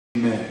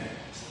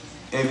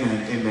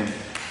Amen. Amen.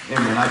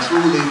 Amen. I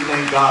truly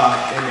thank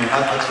God. Amen.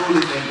 I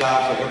truly thank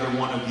God for every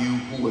one of you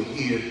who are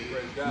here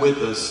with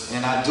us.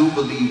 And I do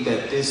believe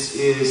that this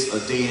is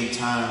a day and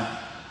time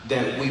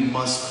that we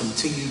must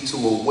continue to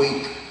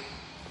awake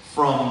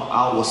from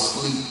our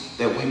sleep,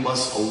 that we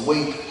must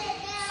awake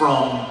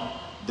from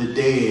the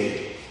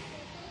dead,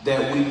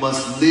 that we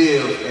must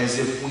live as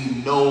if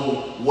we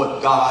know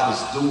what God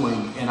is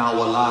doing in our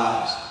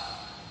lives.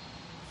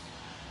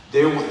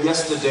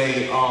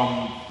 Yesterday,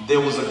 there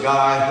was a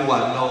guy who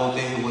I know,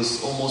 there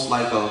was almost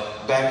like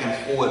a back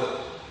and forth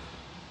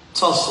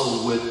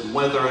tussle with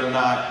whether or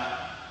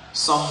not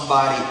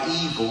somebody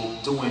evil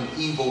doing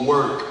evil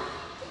work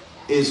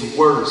is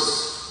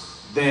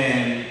worse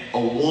than a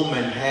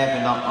woman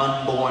having an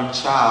unborn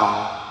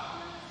child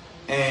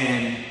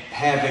and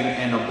having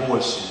an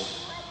abortion.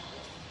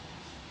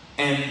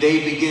 And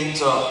they begin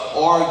to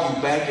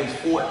argue back and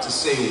forth to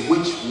say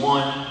which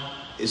one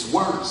is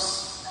worse.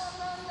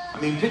 I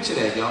mean, picture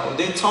that, y'all.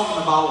 They're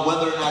talking about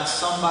whether or not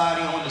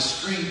somebody on the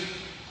street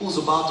who's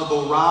about to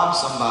go rob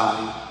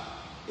somebody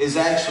is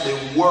actually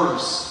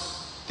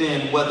worse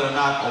than whether or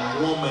not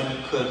a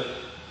woman could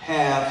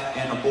have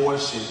an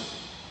abortion.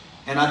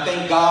 And I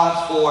thank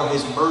God for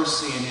his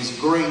mercy and his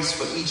grace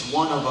for each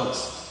one of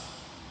us.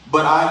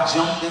 But I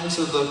jumped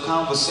into the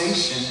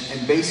conversation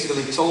and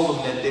basically told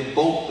them that they're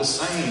both the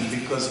same,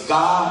 because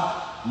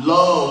God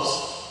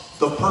loves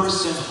the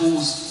person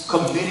who's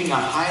committing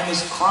a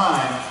heinous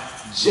crime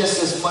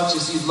just as much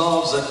as he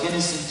loves an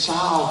innocent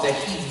child that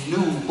he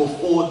knew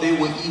before they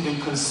were even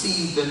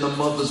conceived in the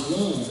mother's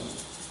womb.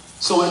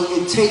 So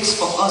it takes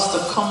for us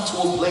to come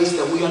to a place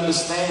that we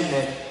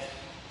understand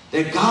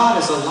that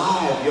God is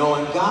alive, y'all,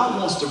 and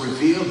God wants to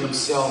reveal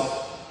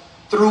himself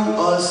through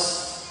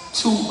us,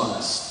 to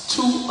us,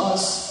 to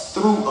us,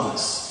 through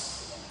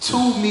us, to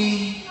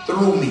me,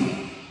 through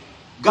me.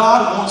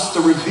 God wants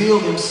to reveal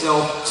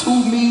himself to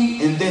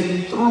me and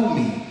then through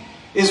me.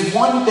 It's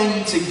one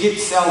thing to get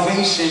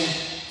salvation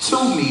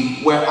to me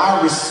where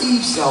I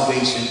receive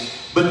salvation,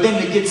 but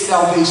then to get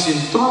salvation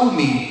through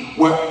me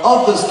where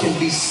others can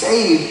be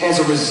saved as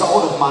a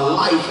result of my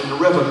life and the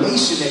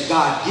revelation that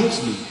God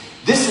gives me.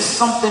 This is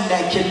something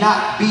that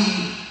cannot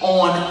be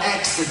on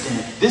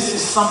accident. This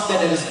is something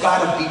that has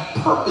got to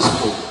be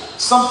purposeful,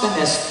 something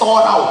that's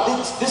thought out.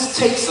 This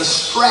takes a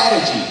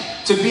strategy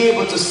to be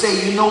able to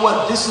say, you know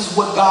what, this is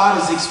what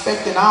God is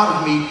expecting out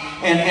of me.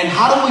 And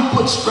how do we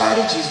put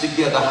strategies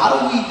together? How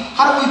do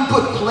we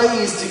put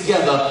plays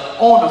together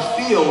on a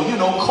field? You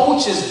know,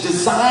 coaches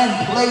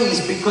design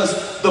plays because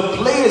the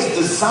play is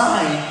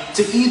designed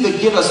to either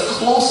get us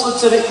closer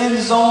to the end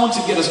zone, to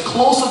get us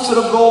closer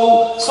to the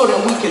goal so that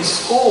we can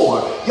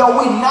score. Y'all,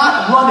 we're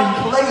not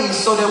running plays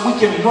so that we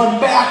can run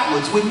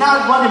backwards. We're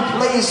not running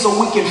plays so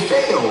we can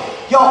fail.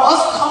 Y'all,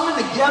 us coming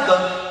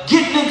together,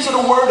 getting into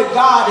the Word of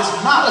God is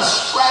not a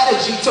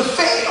strategy to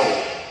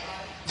fail.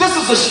 This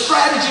is a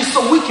strategy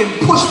so we can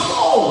push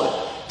forward.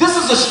 This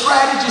is a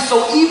strategy so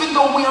even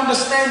though we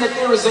understand that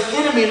there is an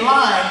enemy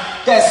line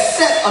that's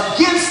set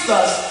against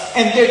us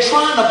and they're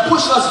trying to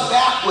push us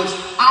backwards,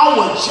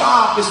 our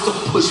job is to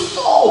push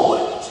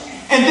forward.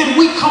 And then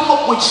we come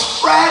up with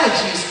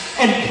strategies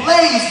and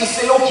plays to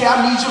say, okay,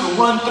 I need you to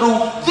run through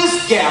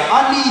this gap.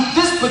 I need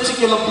this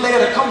particular player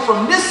to come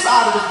from this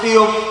side of the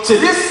field to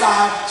this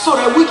side so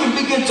that we can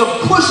begin to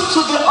push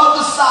to the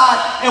other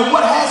side. And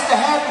what has to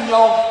happen,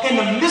 y'all, in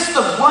the midst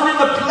of running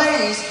the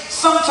plays,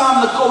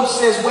 sometimes the coach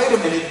says, wait a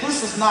minute, this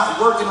is not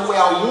working the way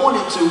I want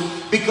it to,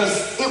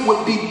 because it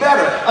would be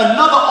better.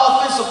 Another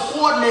offensive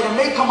coordinator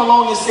may come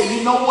along and say,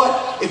 you know what,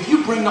 if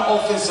you bring the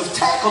offensive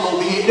tackle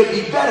over here, it'll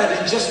be better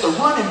than just the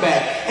running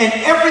back. And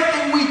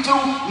everything we do,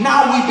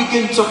 now we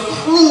begin to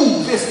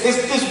prove this.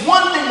 It's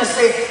one thing to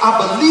say, I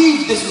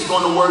believe this is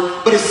going to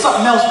work, but it's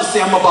something else to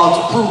say, I'm about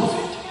to prove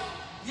it.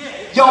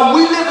 Y'all,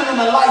 we living in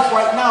a life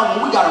right now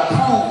where we got to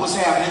prove what's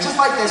happening. Just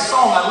like that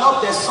song, I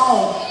love that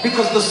song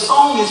because the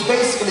song is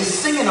basically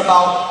singing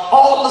about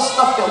all the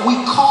stuff that we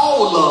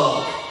call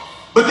love,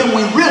 but then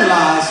we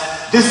realize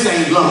this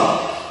ain't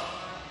love.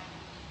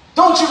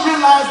 Don't you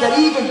realize that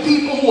even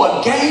people who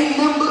are gang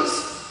members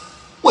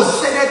would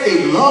say that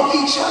they love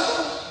each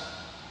other?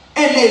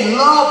 And their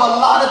love a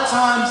lot of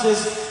times is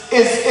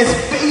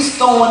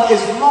based on, as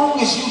long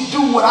as you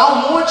do what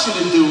I want you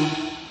to do,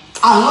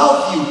 I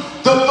love you.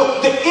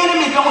 The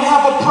enemy don't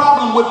have a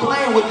problem with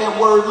playing with that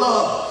word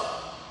love.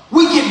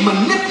 We get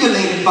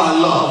manipulated by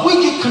love. We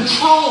get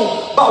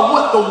controlled by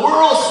what the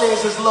world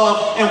says is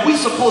love, and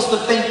we're supposed to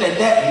think that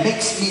that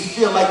makes me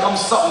feel like I'm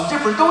something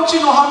different. Don't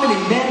you know how many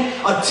men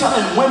are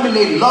telling women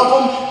they love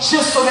them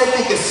just so that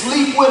they can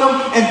sleep with them,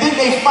 and then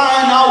they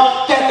find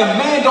out that the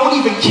man don't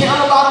even care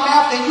about them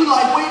after, and you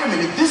like, wait a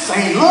minute, this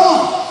ain't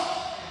love.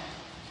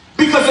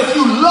 Because if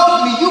you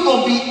love me, you're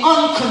going to be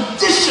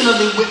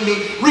unconditionally with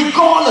me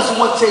regardless of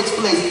what takes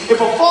place. If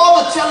a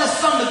father tells his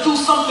son to do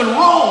something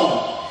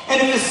wrong, and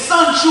if his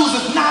son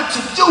chooses not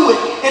to do it,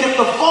 and if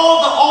the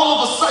father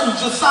all of a sudden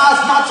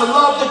decides not to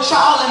love the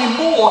child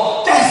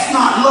anymore, that's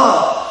not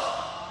love.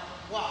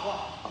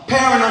 A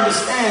parent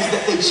understands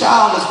that their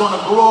child is going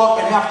to grow up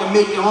and have to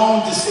make their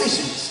own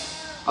decisions.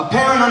 A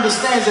parent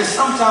understands that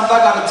sometimes I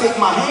got to take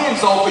my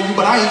hands off of you,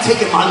 but I ain't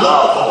taking my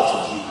love off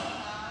of you.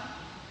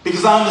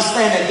 Because I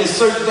understand that there's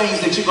certain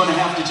things that you're going to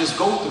have to just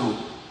go through.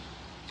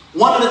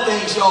 One of the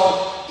things,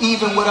 y'all,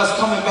 even with us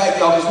coming back,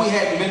 y'all, because we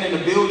hadn't been in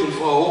the building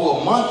for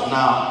over a month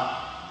now,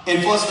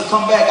 and for us to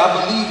come back,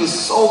 I believe is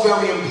so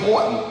very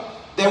important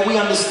that we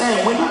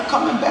understand we're not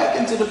coming back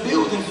into the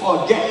building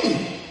for a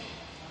game.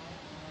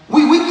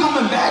 We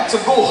coming back to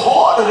go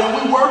harder than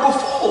we were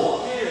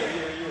before.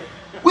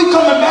 We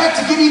coming back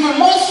to get even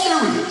more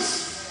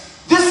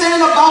serious. This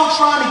ain't about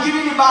trying to get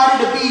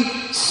anybody to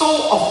be so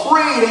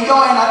afraid. And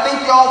I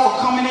thank y'all for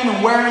coming in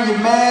and wearing your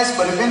mask.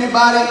 But if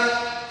anybody,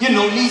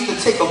 needs to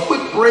take a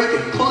quick break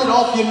and pull it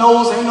off your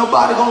nose, ain't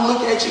nobody gonna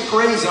look at you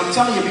crazy. I'm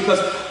telling you, because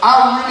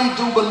I really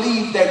do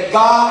believe that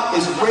God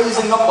is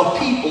raising up a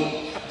people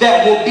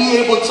that will be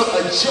able to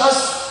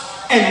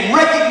adjust and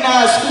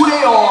recognize who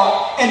they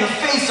are in the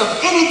face of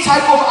any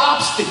type of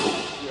obstacle,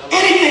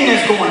 anything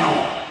that's going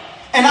on.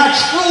 And I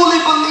truly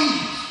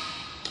believe,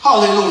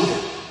 hallelujah,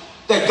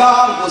 that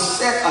God will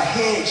set a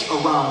hedge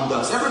around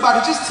us. Everybody,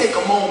 just take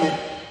a moment.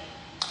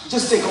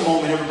 Just take a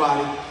moment,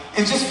 everybody,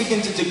 and just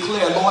begin to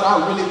declare, Lord,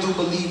 I really do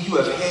believe you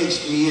have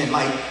hedged me in.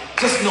 Like,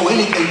 just know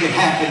anything can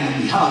happen to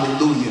me.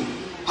 Hallelujah.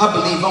 I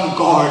believe I'm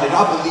guarded.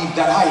 I believe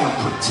that I am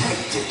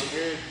protected.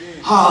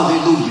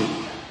 Hallelujah.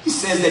 He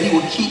says that he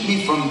will keep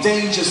me from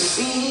danger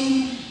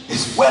seen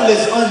as well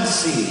as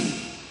unseen.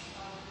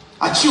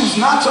 I choose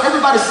not to.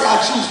 Everybody say, I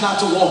choose not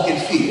to walk in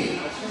fear.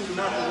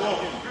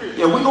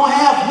 Yeah, we're going to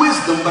have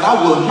wisdom, but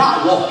I will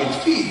not walk in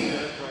fear.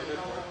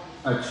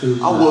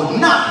 I will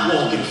not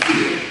walk in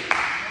fear.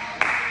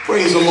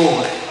 Praise the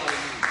Lord.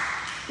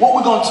 What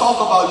we're going to talk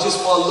about just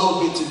for a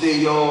little bit today,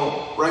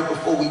 y'all, right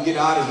before we get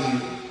out of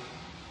here,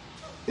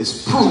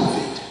 is prove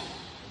it.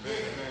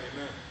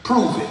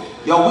 Prove it.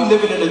 Y'all, we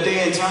living in a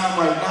day and time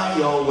right now,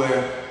 y'all,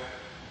 where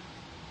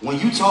when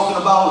you talking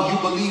about you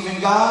believe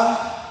in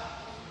God,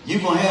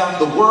 you're going to have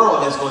the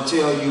world that's going to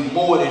tell you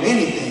more than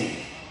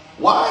anything.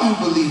 Why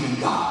you believe in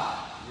God?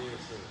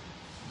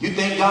 You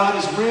think God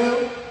is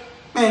real?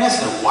 Man,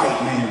 that's a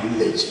white man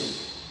religion.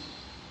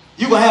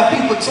 You're going to have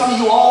people telling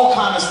you all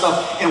kind of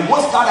stuff. And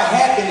what's got to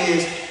happen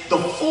is the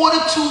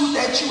fortitude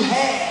that you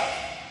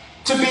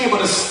have to be able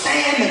to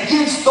stand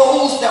against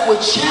those that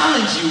would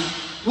challenge you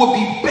will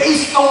be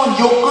based on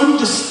your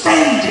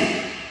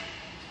understanding,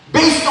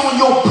 based on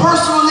your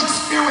personal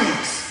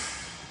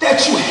experience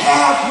that you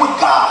have with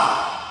God.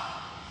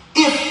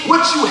 If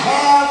what you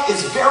have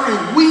is very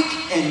weak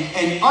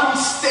and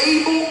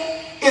unstable,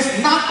 it's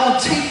not going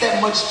to take that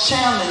much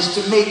challenge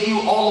to make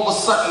you all of a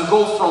sudden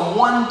go from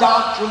one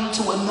doctrine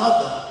to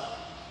another.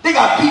 They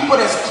got people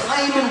that's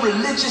claiming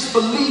religious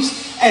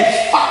beliefs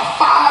at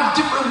five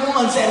different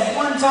ones at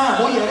one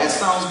time. Oh yeah, that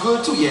sounds good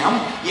too. Yeah,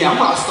 I'm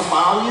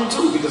Rastafarian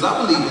too because I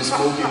believe in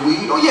smoking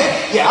weed. Oh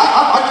yeah,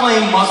 I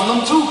claim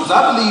Muslim too because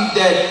I believe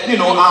that,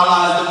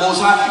 Allah is the Most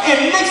High.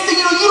 And next thing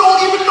you know, you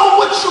don't even know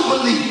what you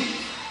believe.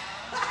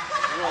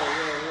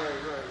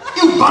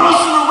 You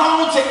bouncing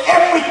around to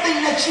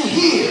everything that you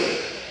hear.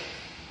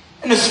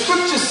 And the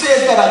scripture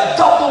says that a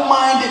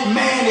double-minded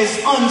man is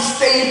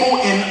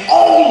unstable in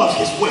all of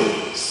his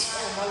ways.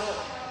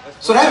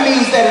 So that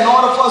means that in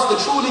order for us to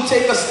truly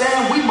take a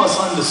stand, we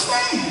must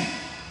understand.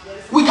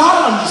 We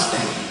got to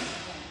understand.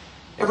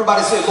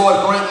 Everybody say,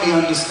 Lord, grant me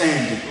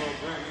understanding.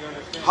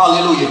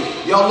 Hallelujah.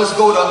 Y'all, let's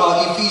go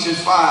to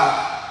Ephesians 5.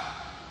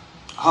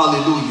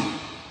 Hallelujah.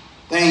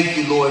 Thank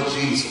you, Lord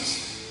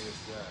Jesus.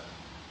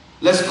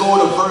 Let's go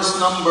to verse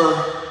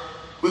number...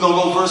 We're going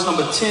to go verse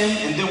number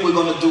 10, and then we're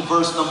going to do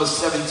verse number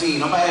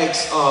 17. I'm going to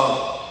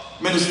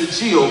ask Minister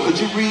Gio, could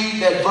you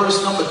read that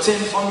verse number 10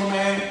 for me,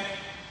 man?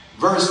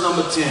 Verse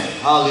number 10.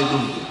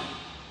 Hallelujah.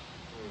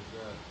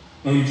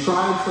 And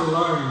try to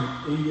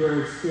learn in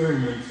your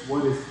experience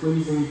what is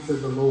pleasing to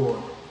the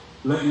Lord.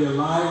 Let your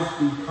lives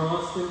be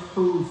constant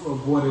proof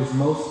of what is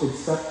most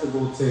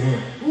acceptable to him.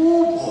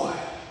 Oh, boy.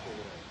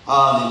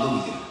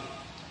 Hallelujah.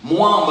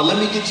 Mwamba, let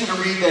me get you to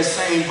read that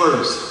same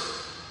verse.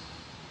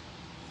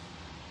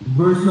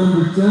 Verse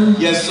number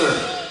 10. Yes,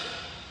 sir.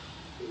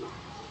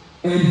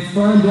 And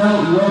find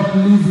out what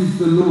pleases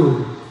the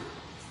Lord.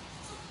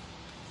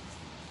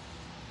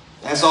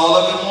 That's all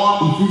of it,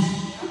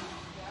 Mwamba?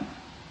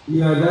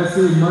 Yeah, that's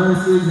it. Mine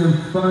says, and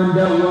find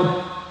out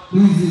what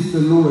pleases the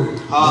Lord.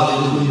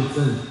 Hallelujah.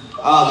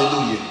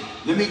 Hallelujah.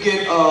 Let me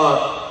get,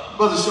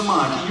 Brother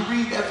Shaman, can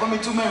you read that for me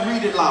too, man?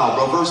 Read it loud,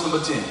 bro. Verse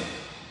number 10.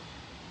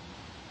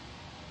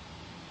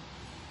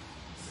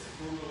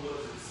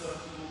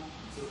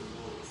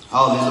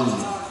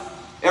 Hallelujah.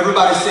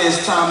 Everybody says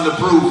it's time to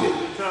prove it.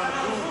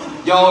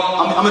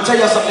 Y'all, I'm going to tell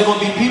y'all something. There are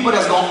going to be people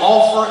that's going to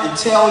offer and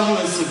tell you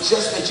and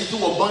suggest that you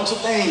do a bunch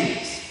of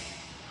things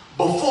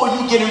before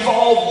you get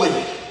involved with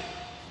it.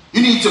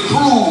 You need to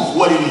prove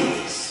what it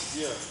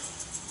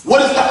is.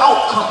 What is the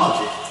outcome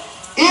of it?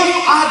 If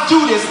I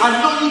do this, I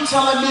know you're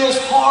telling me it's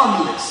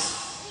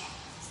harmless.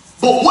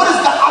 But what is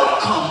the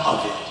outcome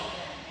of it?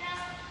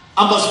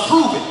 I must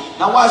prove it.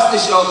 Now watch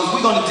this, y'all, because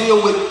we're going to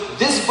deal with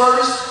this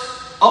verse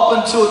up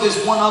until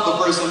this one other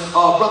verse. And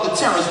Brother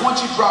Terrence,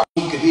 once you drop,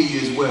 he could hear you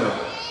as well.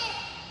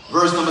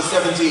 Verse number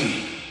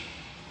 17.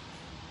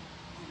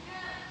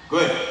 Go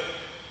ahead.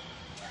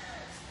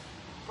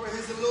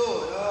 Praise the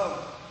Lord.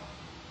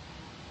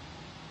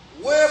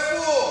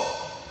 Wherefore,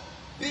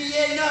 be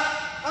ye not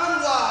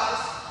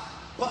unwise,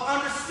 but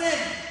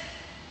understanding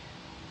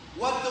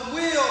what the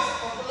will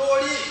of the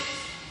Lord is.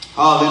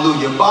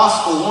 Hallelujah.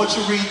 Bosco, won't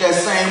you read that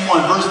same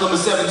one, verse number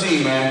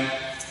 17, man?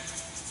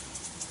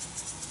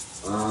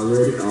 All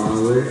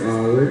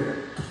right.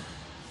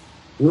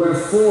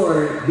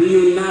 Wherefore, be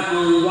you not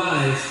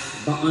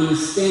unwise, but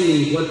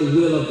understanding what the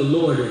will of the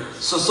Lord is.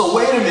 So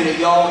wait a minute,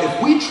 y'all.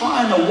 If we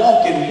trying to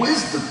walk in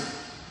wisdom,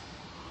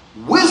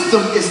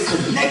 wisdom is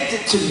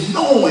connected to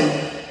knowing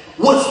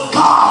what's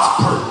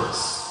God's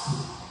purpose.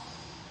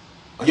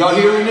 Are y'all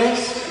hearing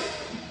this?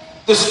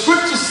 The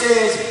scripture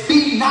says,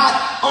 be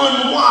not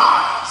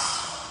unwise.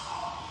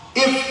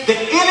 If the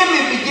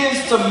enemy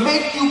begins to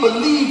make you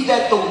believe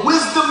that the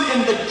wisdom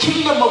in the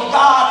kingdom of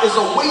God is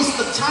a waste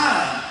of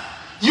time,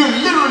 you're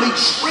literally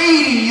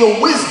trading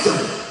your wisdom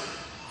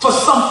for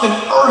something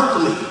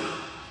earthly,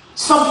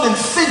 something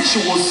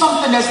sensual,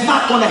 something that's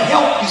not going to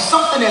help you,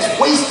 something that's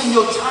wasting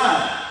your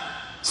time.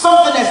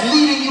 Something that's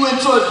leading you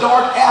into a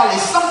dark alley.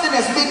 Something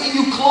that's making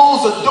you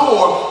close a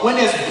door when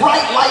there's bright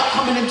light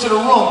coming into the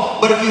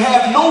room. But if you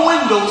have no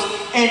windows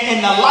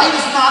and the light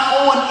is not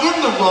on in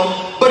the room,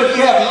 but if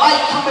you have light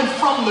coming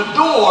from the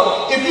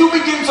door, if you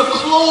begin to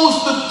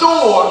close the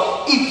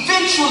door,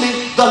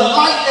 eventually the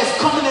light that's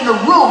coming in the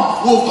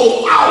room will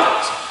go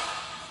out.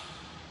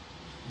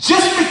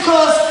 Just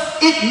because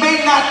it may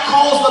not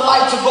cause the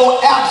light to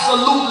go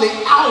absolutely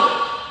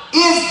out,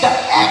 is the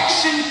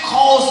action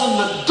causing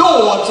the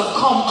door to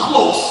come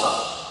closer.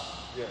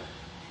 Yeah.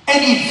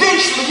 And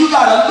eventually you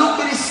got a little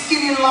bitty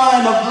skinny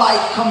line of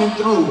light coming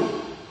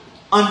through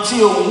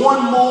until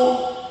one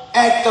more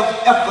act of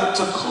effort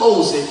to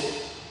close it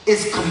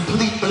is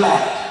complete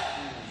black.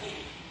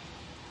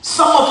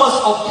 Some of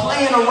us are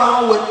playing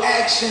around with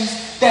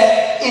actions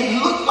that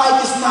it look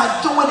like it's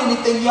not doing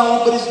anything,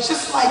 y'all, but it's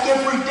just like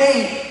every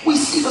day we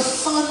see the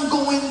sun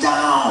going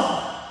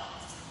down.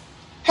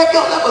 Have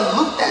y'all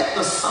ever looked at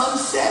the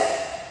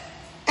sunset?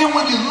 And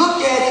when you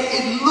look at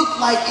it, it looked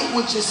like it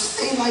would just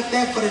stay like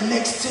that for the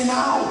next 10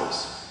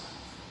 hours.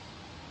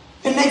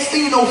 And next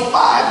thing you know,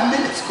 5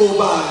 minutes go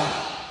by.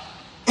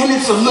 And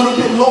it's a little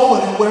bit lower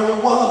than where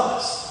it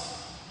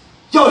was.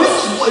 Yo,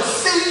 this is what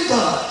sin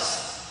does.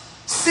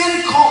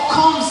 Sin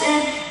comes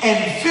in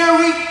and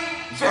very,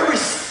 very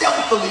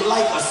stealthily,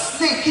 like a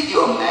snake. Can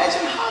you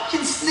imagine how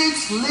can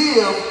snakes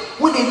live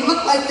when they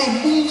look like they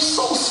move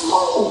so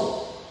slow?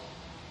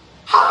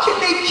 How can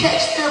they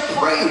catch their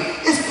prey?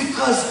 It's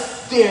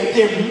because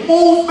their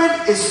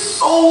movement is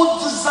so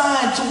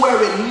designed to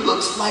where it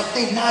looks like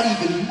they're not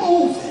even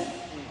moving.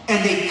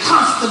 And they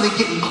constantly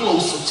getting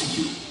closer to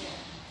you.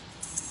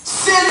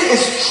 Sin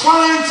is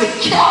trying to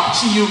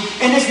capture you,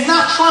 and it's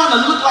not trying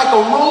to look like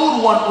a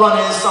road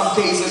runner in some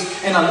cases.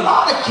 In a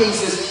lot of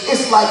cases,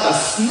 it's like a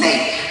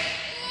snake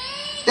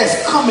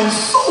that's coming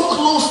so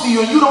close to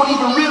you, and you don't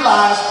even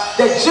realize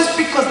that just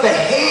because the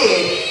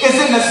head is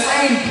in the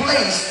same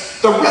place,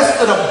 the rest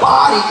of the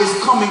body is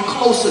coming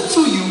closer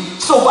to you.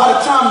 So by the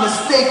time the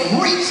snake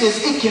reaches,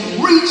 it can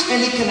reach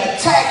and it can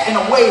attack in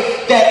a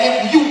way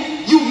that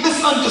you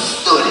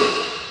misunderstood it.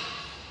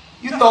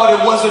 You thought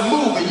it wasn't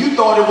moving. You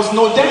thought it was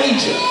no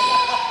danger.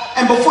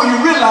 And before you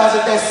realize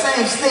it, that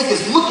same snake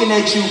is looking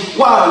at you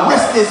while the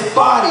rest of his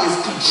body is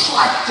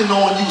contracting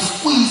on you,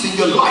 squeezing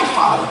your life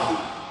out of you.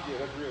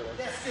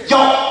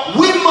 Y'all,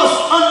 we must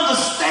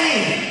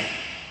understand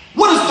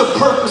what is the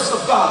purpose of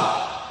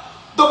God.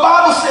 The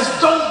Bible says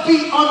don't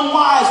be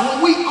unwise.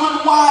 When we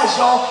unwise,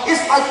 y'all,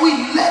 it's like we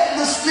let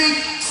the snake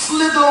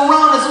slither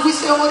around us and we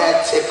say, oh,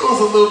 that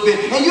tickles a little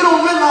bit. And you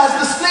don't realize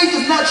the snake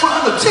is not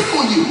trying to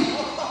tickle you.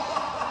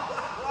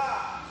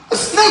 The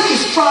snake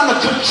is trying to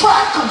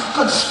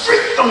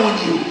constrict on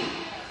you.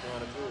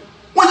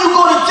 When you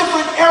go to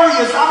different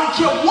areas, I don't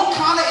care what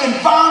kind of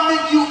environment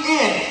you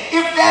in,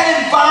 if that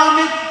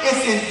environment is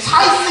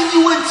enticing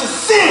you into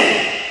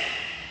sin,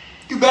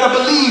 you better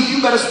believe, you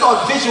better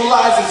start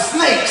visualizing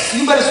snakes.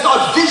 You better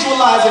start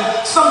visualizing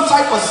some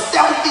type of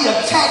stealthy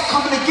attack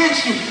coming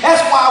against you.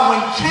 That's why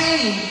when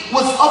Cain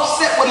was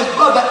upset with his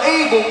brother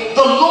Abel,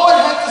 the Lord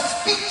had to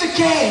speak to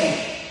Cain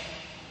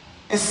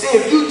and say,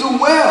 if you do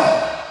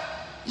well,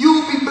 you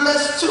will be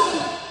blessed too.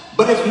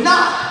 But if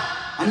not,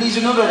 I need you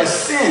to know that a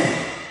sin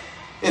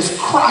is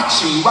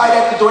crouching right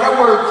at the door. That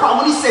word,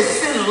 when he says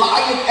sin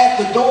lieth at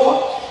the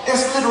door,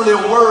 it's literally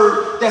a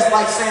word that's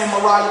like saying,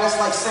 Mariah, that's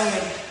like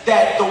saying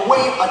that the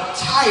way a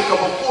tiger,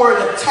 before it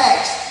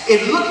attacks,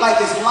 it looked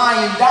like it's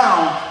lying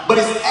down, but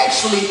it's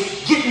actually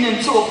getting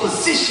into a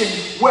position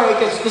where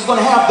it's going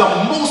to have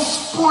the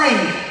most spring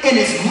in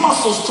its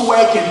muscles to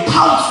where it can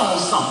pounce on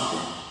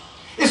something.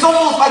 It's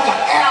almost like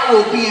an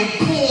arrow being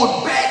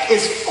pulled back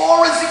as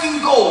far as it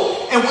can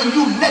go. And when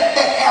you let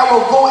that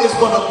arrow go, it's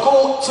going to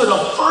go to the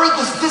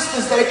furthest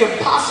distance that it can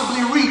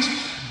possibly reach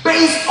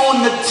based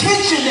on the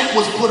tension that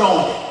was put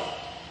on it.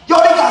 Y'all,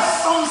 they got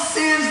some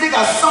sins, they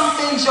got some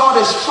things, y'all,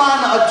 that's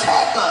trying to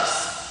attack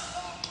us.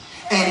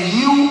 And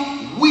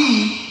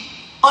we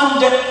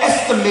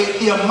underestimate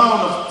the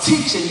amount of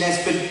teaching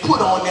that's been put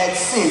on that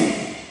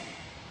sin.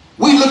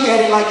 We look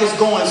at it like it's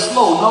going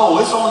slow. No,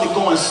 it's only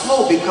going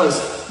slow because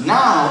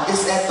now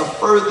it's at the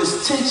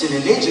furthest tension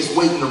and they're just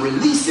waiting to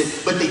release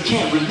it, but they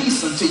can't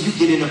release until you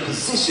get in a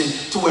position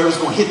to where it's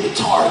going to hit the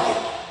target.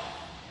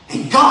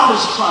 And God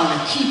is trying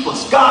to keep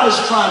us. God is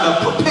trying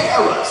to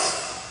prepare us.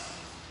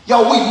 Yo,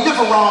 we live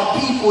around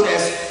people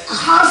that's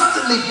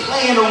constantly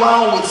playing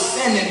around with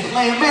sin and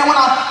playing. Man, when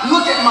I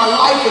look at my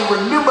life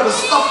and remember the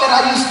stuff that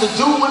I used to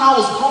do when I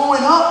was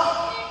growing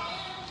up,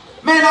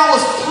 man, I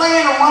was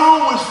playing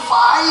around with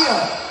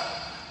fire,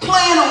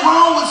 playing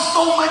around with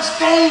so much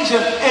danger.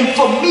 And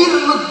for me to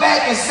look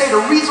back and say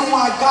the reason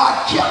why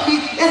God kept me,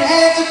 it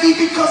had to be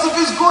because of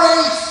his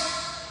grace.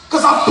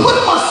 Because I put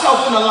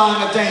myself in a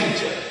line of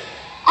danger.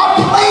 I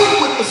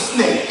played with the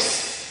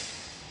snakes.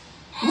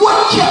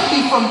 What kept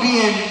me from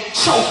being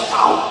choked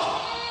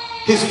out?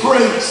 His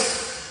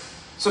grace.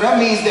 So that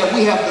means that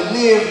we have to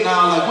live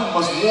now like we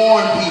must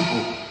warn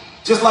people.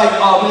 Just like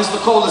Minister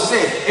Kohler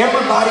said,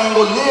 everybody ain't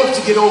gonna live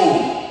to get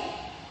old.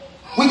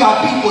 We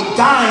got people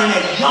dying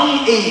at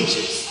young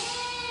ages.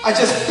 I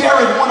just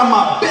buried one of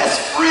my best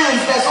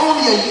friends that's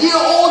only a year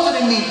older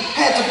than me,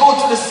 had to go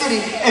to the city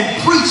and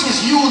preach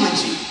his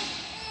eulogy.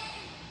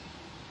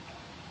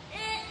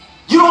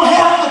 You don't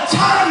have the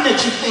time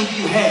that you think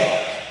you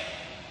have.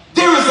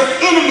 There is an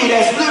enemy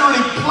that's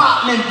literally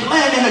plotting and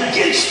planning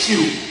against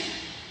you.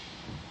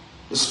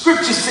 The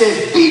scripture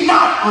says, be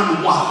not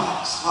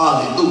unwise.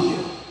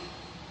 Hallelujah.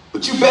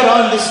 But you better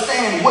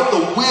understand what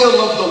the will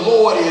of the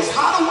Lord is.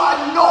 How do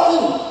I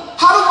know?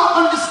 How do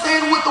I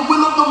understand what the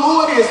will of the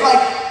Lord is?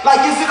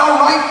 Like, is it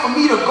all right for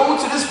me to go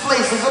to this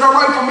place? Is it all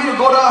right for me to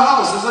go to a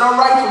house? Is it all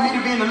right for me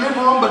to be in the living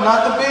room but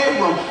not the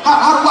bedroom?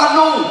 How do I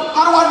know?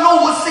 How do I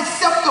know what's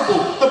acceptable?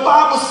 The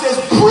Bible says,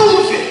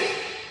 prove it.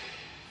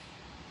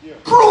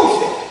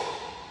 Prove it.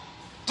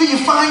 Do you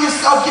find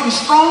yourself getting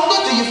stronger?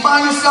 Do you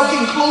find yourself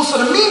getting closer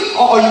to me?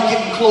 Or are you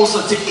getting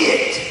closer to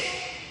it?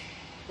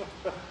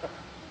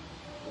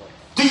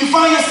 Do you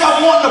find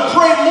yourself wanting to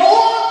pray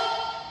more?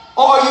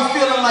 Or are you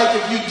feeling like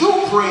if you do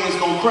pray, it's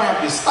going to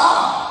cramp your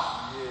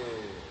style?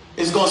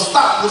 It's going to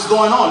stop what's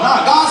going on.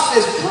 Now, God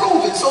says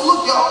prove it. So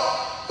look,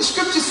 y'all. The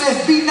scripture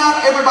says, be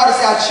not, everybody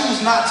say, I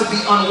choose not to be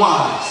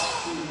unwise.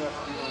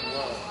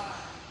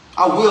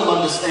 I will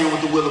understand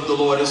what the will of the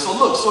Lord is. So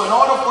look, so in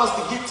order for us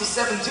to get to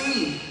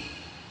 17,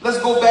 let's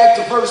go back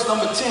to verse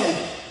number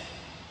 10.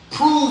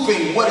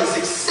 Proving what is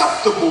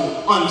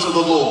acceptable unto the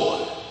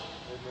Lord.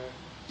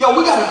 Yo,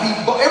 we got to be,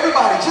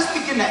 everybody, just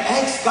begin to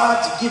ask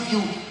God to give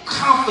you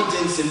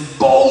confidence and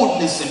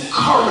boldness and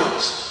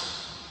courage.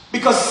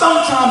 Because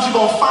sometimes you're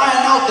going to find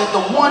out that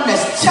the one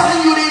that's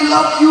telling you they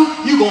love you,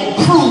 you're going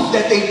to prove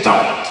that they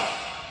don't.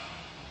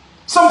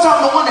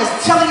 Sometimes the one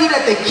that's telling you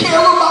that they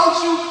care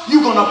about you,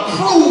 you're going to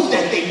prove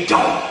that they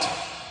don't.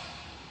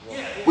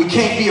 We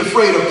can't be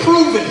afraid of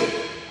proving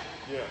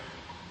it.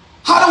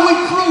 How do we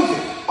prove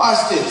it?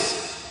 Watch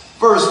this.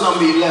 Verse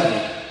number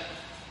 11.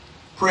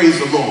 Praise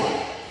the Lord.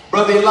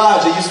 Brother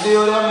Elijah, you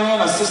still there, man?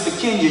 Or Sister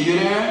Kenya, you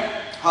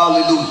there?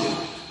 Hallelujah.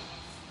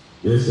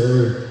 Yes,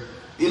 sir.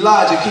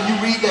 Elijah, can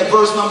you read that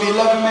verse number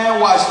 11,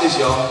 man? Watch this,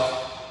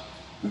 y'all.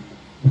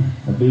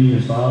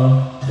 Ephesians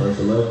 5, verse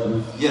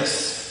 11.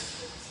 Yes.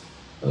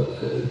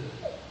 Okay.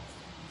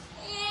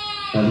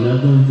 Have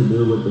nothing to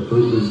do with the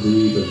fruitless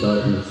deeds of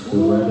darkness, but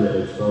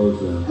rather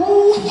expose them.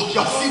 Ooh,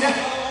 y'all see that?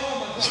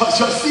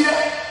 Y'all see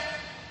that?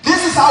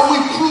 This is how we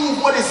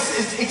prove what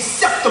is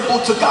acceptable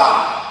to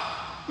God.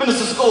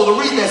 Minister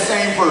Scholar, read that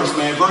same verse,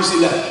 man. Verse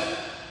 11.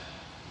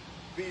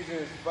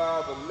 Ephesians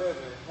 5:11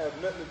 have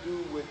nothing to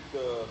do with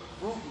the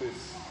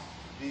fruitless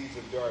deeds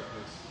of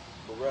darkness,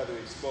 but rather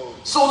expose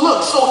them. So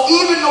look, so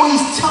even though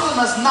he's telling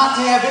us not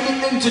to have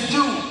anything to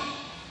do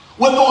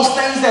with those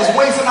things that's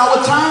wasting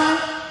our time,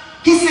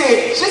 he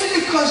said, just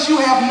because you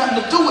have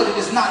nothing to do with it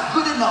is not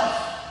good enough.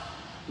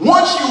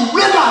 Once you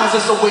realize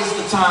it's a waste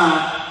of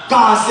time,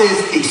 God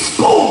says,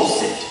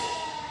 expose it.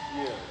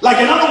 Like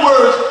in other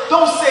words,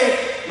 don't say,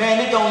 man,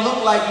 it don't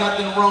look like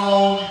nothing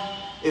wrong.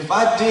 If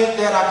I did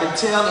that, I could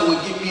tell it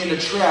would get me in a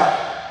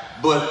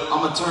trap, but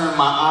I'm going to turn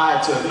my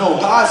eye to it. No,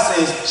 God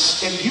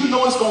says, if you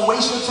know it's going to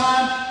waste your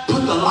time,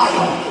 put the light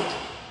on it.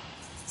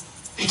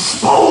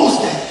 Expose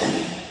that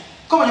thing.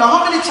 Come on, y'all,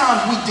 how many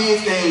times we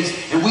did things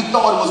and we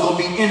thought it was going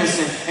to be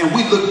innocent and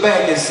we look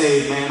back and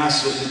say, man, I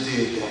shouldn't have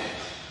did that.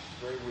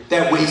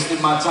 That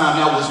wasted my time.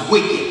 That was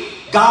wicked.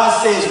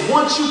 God says,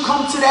 once you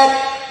come to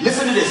that,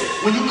 listen to this,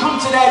 when you come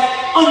to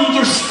that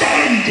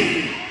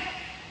understanding,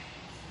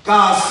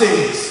 God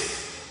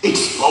says,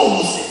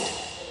 expose it.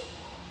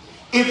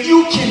 If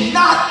you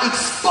cannot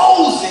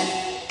expose it,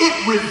 it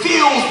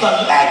reveals the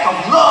lack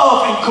of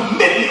love and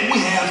commitment we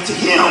have to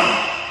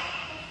Him.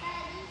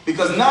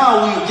 Because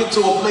now we get to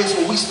a place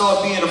where we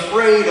start being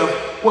afraid of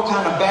what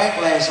kind of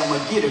backlash I'm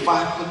going to get if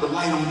I put the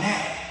light on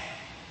that.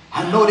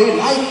 I know they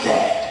like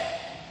that.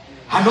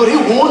 I know they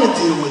want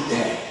to deal with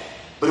that.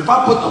 But if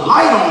I put the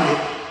light on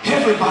it,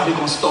 everybody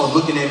gonna start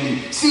looking at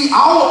me. See,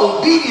 our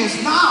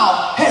obedience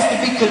now has to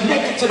be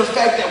connected to the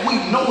fact that we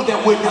know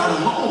that we're not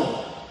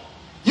alone.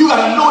 You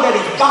gotta know that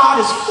if God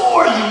is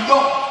for you,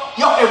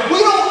 yo, if we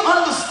don't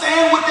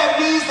understand what that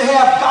means to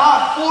have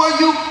God for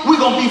you, we're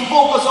gonna be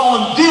focused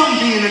on them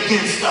being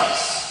against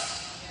us.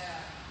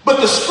 But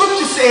the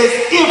scripture says,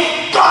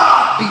 if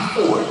God be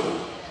for you,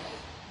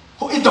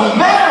 it don't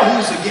matter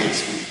who's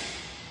against me.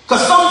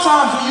 Because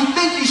sometimes when you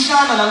think you're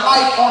shining a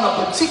light on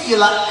a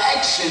particular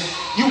action,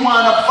 you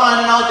wind up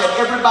finding out that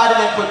everybody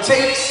that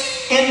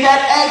partakes in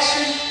that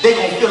action, they're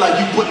going to feel like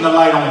you're putting the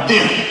light on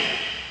them.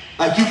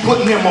 Like you're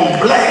putting them on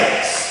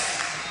blast.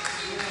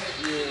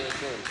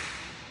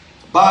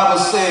 The Bible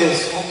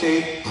says,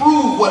 okay,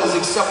 prove what is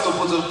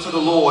acceptable to the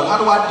Lord. How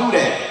do I do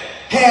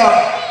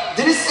that?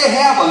 Did it say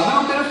have a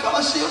little bit of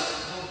fellowship?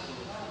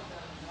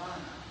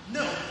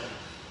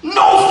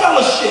 No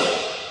fellowship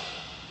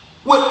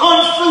with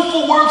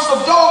unfruitful works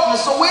of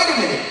darkness. So wait a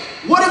minute.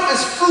 What if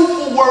it's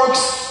fruitful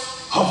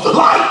works of the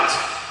light?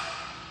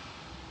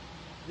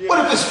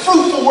 What if it's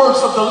fruitful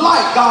works of the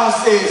light? God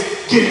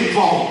says, get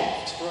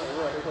involved.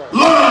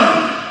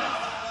 Learn.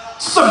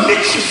 Submit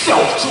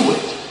yourself to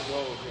it.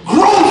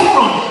 Grow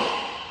from it.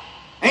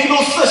 Ain't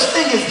no such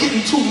thing as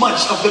getting too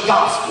much of the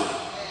gospel.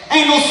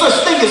 Ain't no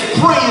such thing as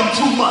praying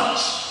too much.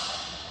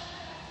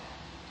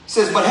 It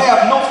says, but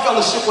have no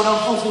fellowship with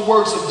unfruitful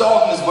works of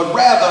darkness, but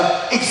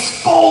rather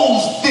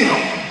expose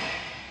them.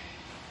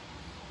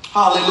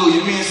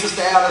 Hallelujah. Me and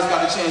Sister Alice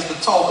got a chance to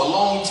talk a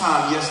long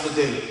time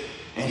yesterday.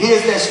 And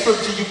here's that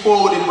scripture you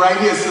quoted right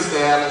here, Sister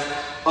Alice.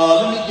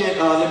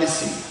 Let me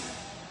see.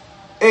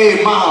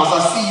 Hey, Miles, I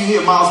see you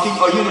here. Miles,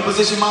 are you in a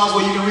position, Miles,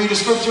 where you can read the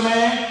scripture,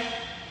 man?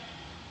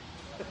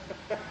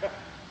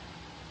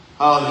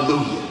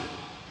 Hallelujah.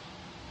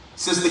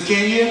 Sister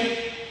Kenya,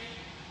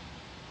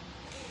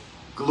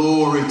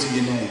 glory to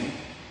your name.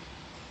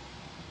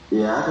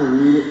 Yeah, I can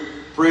read it.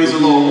 Praise the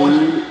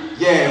Lord.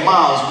 Yeah,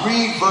 Miles,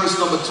 read verse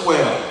number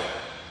 12.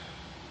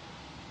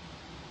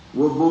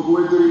 What book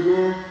was it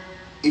again?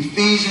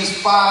 Ephesians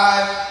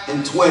 5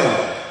 and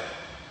 12.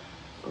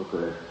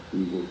 Okay,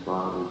 Ephesians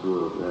 5 and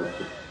 12.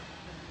 Gotcha.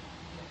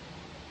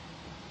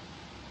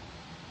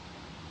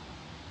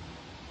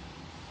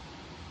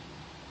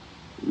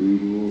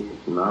 Reading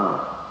it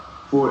now.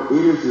 For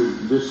it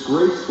is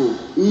disgraceful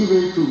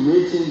even to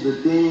mention the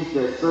things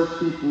that such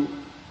people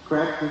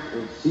practice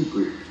in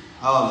secret.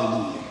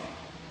 Hallelujah.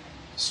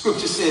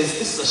 Scripture says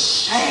it's a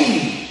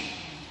shame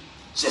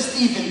just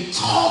even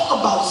talk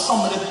about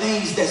some of the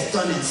things that's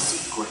done in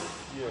secret.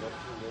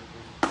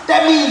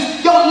 That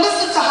means, yo,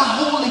 listen to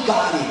how holy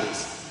God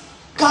is.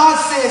 God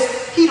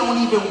says he don't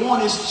even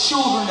want his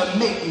children to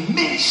make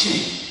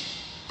mention.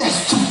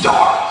 That's too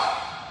dark.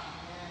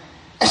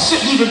 That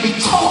shouldn't even be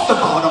talked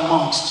about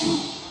amongst you.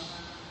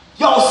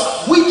 Yo,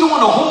 we doing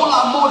a whole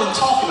lot more than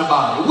talking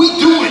about it. We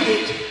doing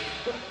it.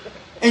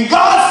 And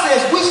God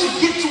says we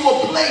should get to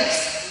a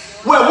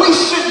place where we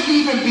shouldn't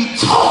even be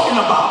talking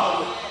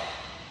about it.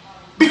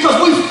 Because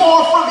we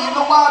far from it. You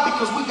know why?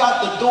 Because we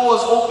got the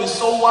doors open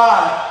so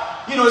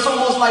wide. You know, it's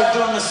almost like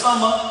during the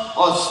summer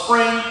or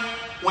spring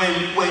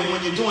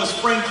when you're doing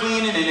spring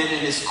cleaning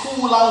and it's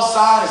cool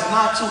outside, it's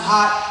not too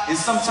hot. And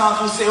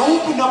sometimes we say,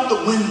 open up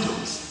the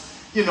windows.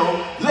 You know,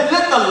 let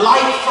the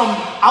light from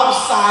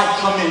outside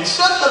come in.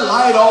 Shut the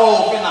light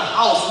off in the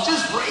house and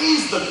just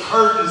raise the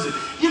curtains. And,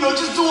 you know,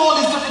 just do all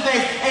these different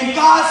things. And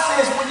God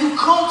says when you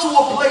come to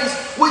a place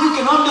where you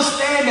can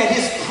understand that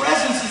his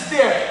presence is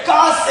there,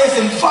 God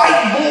says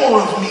invite more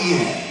of me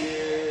in.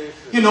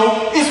 You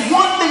know, it's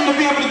one thing to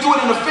be able to do it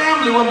in a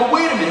family room, but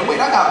wait a minute,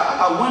 I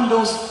got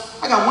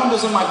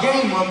windows in my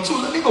game room too.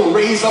 Let me go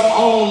raise up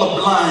all the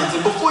blinds.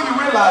 And before you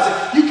realize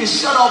it, you can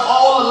shut off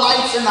all the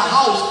lights in the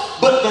house,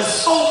 but there's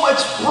so much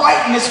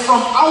brightness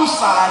from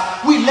outside,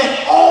 we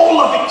let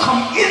all of it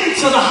come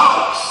into the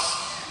house.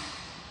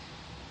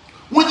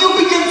 When you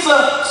begin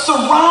to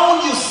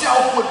surround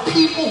yourself with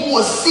people who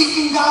are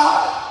seeking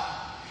God,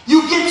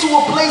 you get to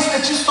a place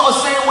that you start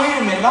saying, wait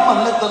a minute, I'm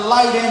going to let the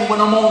light in when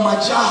I'm on my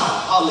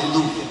job.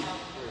 Hallelujah.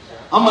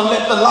 I'm going to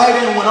let the light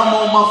in when I'm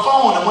on my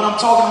phone and when I'm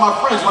talking to my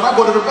friends, when I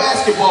go to the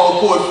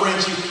basketball court,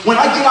 Frenchie. When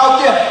I get out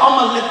there, I'm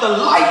going to let the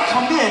light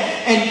come in.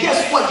 And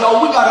guess what,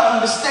 y'all? We got to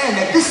understand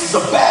that this is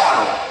a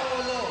battle.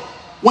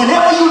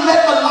 Whenever you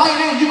let the light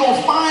in, you're going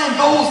to find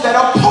those that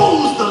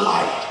oppose the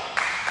light.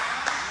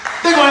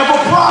 They're going to have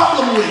a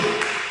problem with it.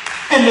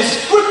 And the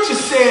scripture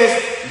says,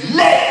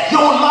 let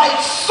your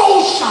light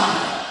so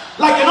shine.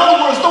 Like in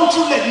other words, don't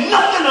you let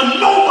nothing or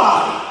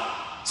nobody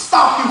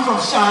stop you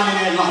from shining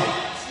that light.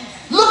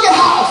 Look at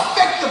how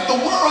effective the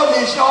world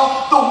is,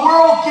 y'all. The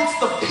world gets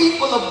the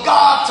people of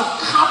God to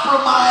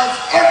compromise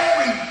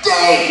every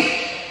day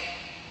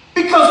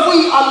because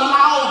we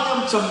allow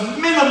them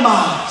to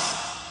minimize,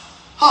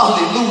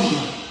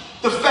 hallelujah,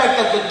 the fact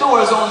that the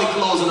door is only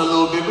closing a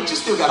little bit, but you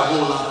still got a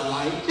whole lot of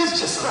light. It's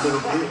just a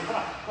little bit.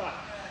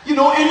 You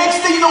know, and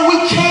next thing you know,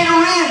 we cater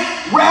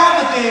in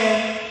rather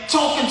than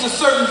talking to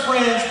certain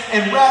friends,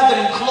 and rather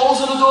than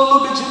closing the door a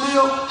little bit,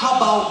 Jaleel, how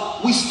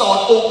about we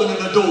start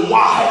opening the door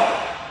wider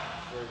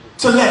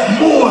to let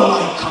more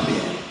light come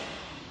in?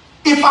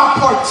 If I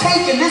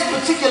partake in this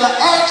particular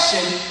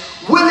action,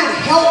 will it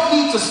help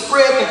me to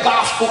spread the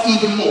gospel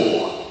even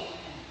more?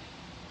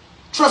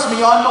 Trust me,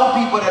 y'all know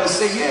people that'll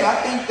say, yeah, I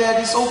think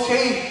that it's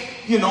okay,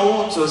 you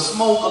know, to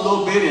smoke a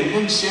little bit and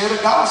then share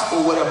the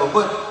gospel, whatever.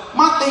 But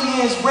my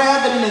thing is,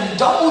 rather than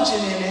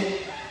indulging in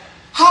it,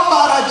 how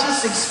about I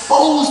just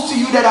expose to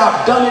you that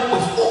I've done it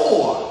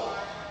before?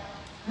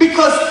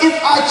 Because if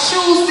I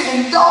choose to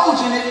indulge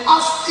in it, I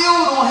still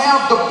don't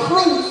have the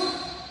proof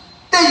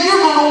that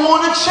you're going to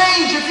want to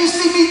change if you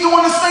see me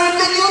doing the same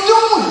thing you're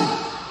doing.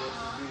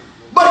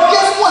 But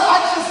guess what?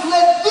 I just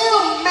let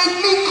them make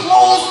me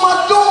close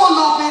my door a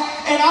little bit,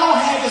 and I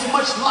don't have as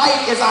much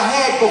light as I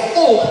had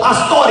before I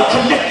started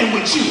connecting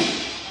with you.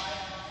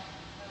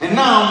 And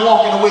now I'm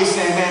walking away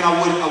saying, man, I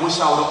wish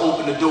I would have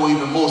opened the door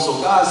even more.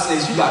 So God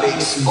says you got to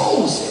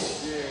expose it.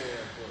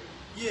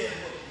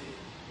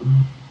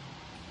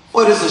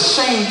 For it is a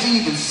shame to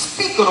even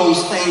speak of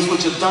those things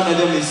which are done to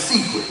them in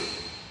secret.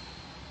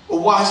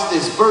 But watch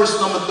this, verse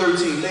number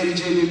 13. Lady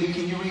J, baby,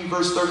 can you read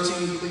verse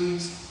 13,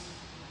 please?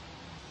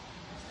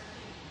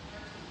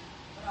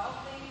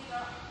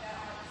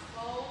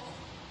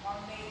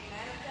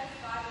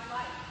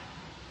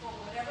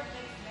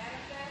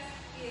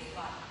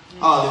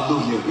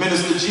 Hallelujah.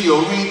 Minister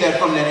Gio, read that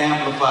from that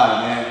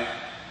Amplified, man.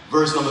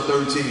 Verse number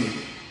 13.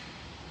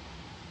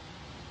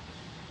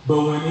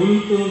 But when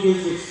anything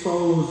is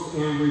exposed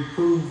and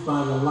reproved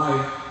by the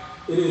light,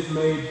 it is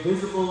made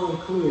visible and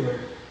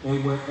clear.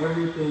 And where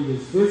everything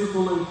is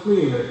visible and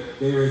clear,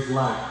 there is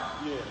light.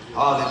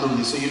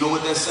 Hallelujah. So you know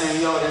what that's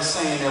saying, y'all? That's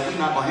saying that we're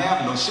not going to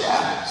have no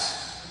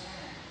shadows.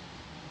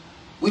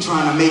 We're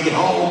trying to make it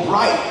all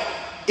bright.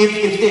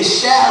 If there's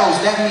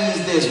shadows, that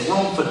means there's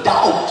room for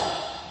doubt.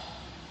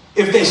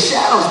 If there's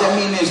shadows, that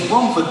means there's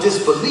room for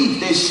disbelief.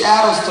 There's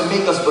shadows to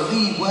make us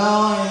believe,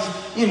 well,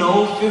 it's, you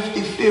know,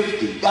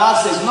 50-50.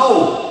 God says,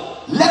 no,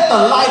 let the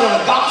light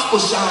of the gospel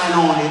shine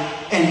on it,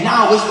 and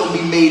now it's going to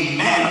be made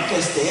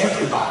manifest to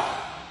everybody.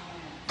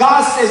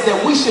 God says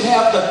that we should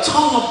have the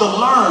tongue of the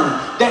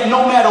learned, that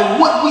no matter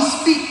what we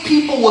speak,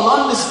 people will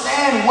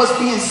understand what's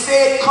being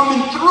said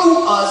coming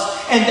through us,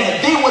 and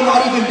that they will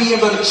not even be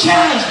able to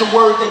challenge the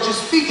word that you're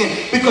speaking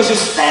because you're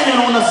standing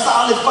on a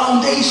solid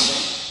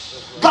foundation.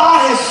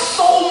 God has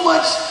so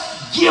much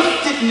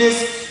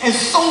giftedness and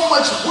so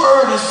much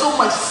word and so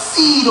much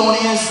seed on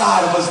the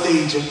inside of us,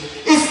 Danger.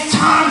 It's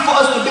time for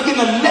us to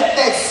begin to let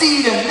that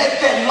seed and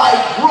let that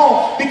light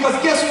grow, because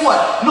guess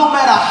what? No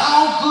matter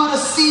how good a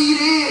seed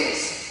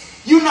is,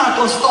 you're not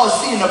going to start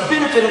seeing the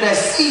benefit of that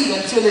seed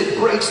until it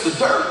breaks the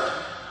dirt.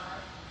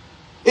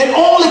 It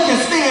only can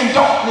stay in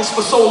darkness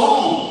for so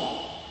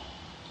long.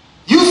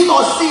 You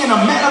start seeing a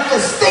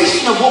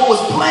manifestation of what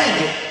was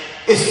planted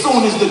as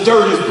soon as the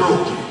dirt is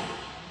broken.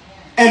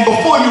 And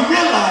before you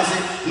realize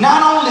it,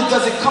 not only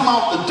does it come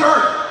out the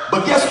dirt,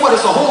 but guess what?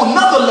 It's a whole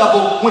nother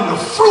level when the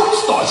fruit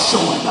starts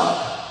showing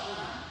up.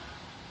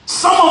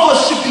 Some of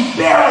us should be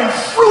bearing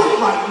fruit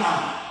right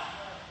now.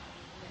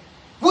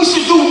 We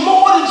should do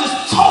more than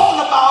just talking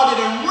about it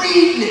and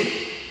reading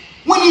it.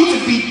 We need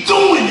to be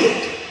doing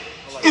it.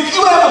 If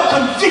you have a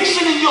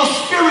conviction in your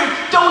spirit,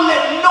 don't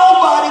let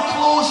nobody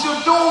close your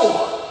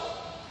door.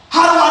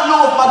 How do I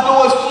know if my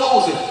door is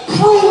closing?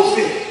 Prove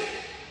it.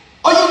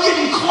 Are you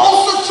getting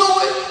closer to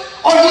it?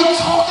 Are you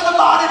talking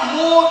about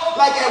it more?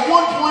 Like at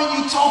one point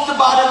you talked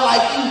about it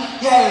like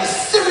you had a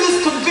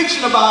serious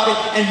conviction about it,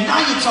 and now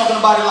you're talking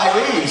about it like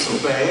it ain't so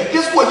bad.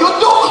 Guess what? Your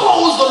door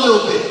closed a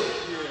little bit.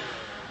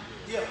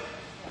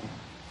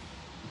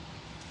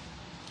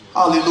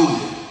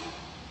 Hallelujah.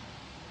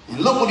 And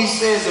look what he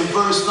says in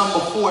verse number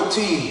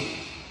 14.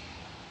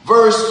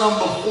 Verse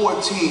number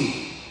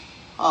 14.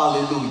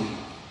 Hallelujah.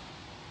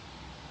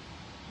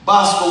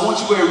 Bosco, why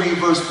don't you go ahead and read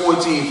verse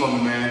 14 for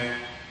me, man?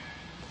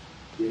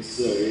 Yes,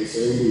 sir. Yes,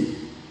 sir, indeed.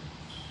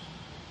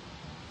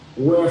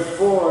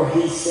 Wherefore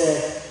he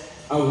said,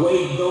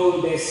 awake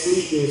those that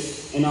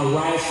sleepeth, and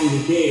arise from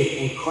the dead,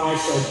 and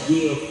Christ shall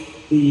give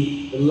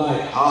thee the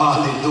light.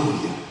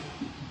 Hallelujah.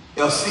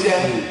 Y'all see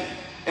that?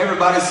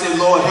 Everybody say,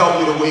 Lord, help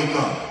me to wake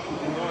up.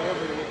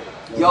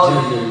 Y'all,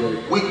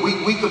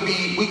 we could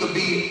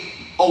be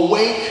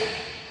awake,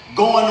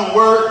 going to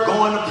work,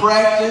 going to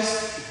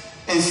practice,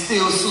 and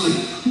still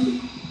sleep.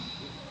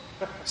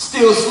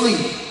 Still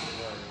sleep.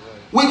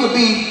 We could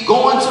be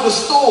going to the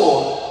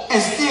store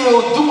and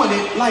still doing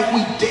it like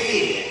we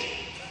dead.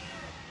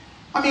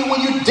 I mean,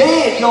 when you're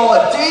dead, y'all,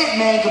 a dead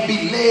man could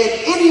be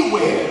led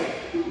anywhere.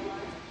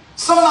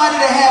 Somebody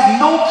that have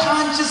no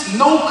conscience,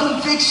 no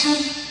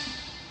conviction,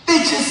 they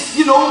just,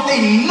 you know,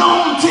 they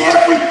numb to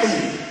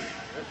everything.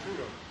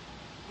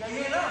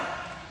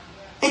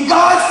 And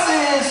God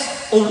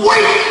says,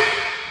 awake,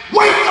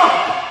 wake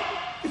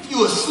up if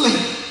you're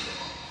asleep.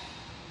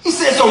 He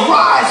says,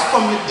 arise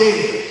from the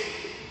dead.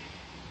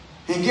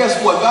 And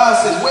guess what? God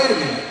says, wait a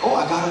minute. Oh,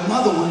 I got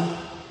another one.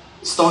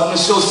 Starting to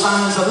show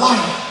signs of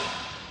life.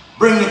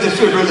 Bring the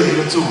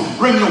defibrillator to him.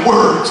 Bring the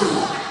word to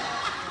him.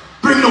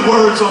 Bring the the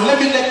word to them.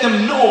 Let me let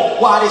them know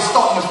why they're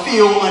starting to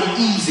feel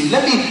uneasy.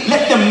 Let me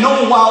let them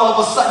know why all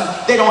of a sudden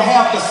they don't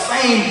have the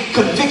same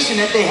conviction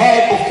that they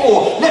had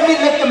before. Let me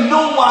let them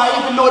know why,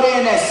 even though they're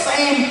in that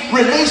same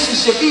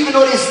relationship, even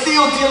though they're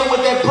still dealing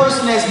with that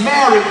person that's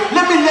married,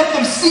 let me let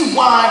them see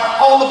why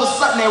all of a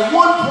sudden at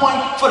one point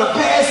for the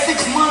past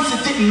 6 months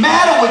it didn't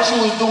matter what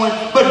you was doing,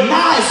 but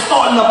now it's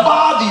starting to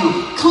bother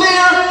you.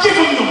 Clear, give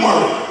them the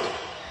word.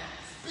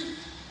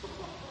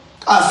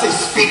 I say,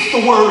 speak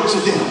the word to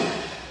them.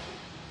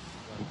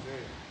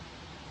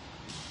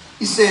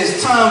 He says,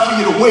 it's time for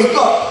you to wake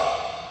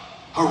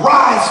up,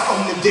 arise from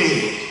the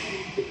dead,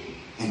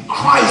 and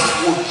Christ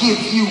will give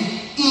you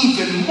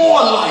even more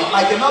light.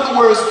 Like, in other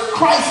words,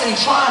 Christ ain't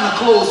trying to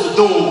close the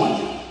door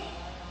on you.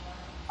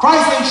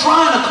 Christ ain't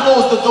trying to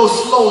close the door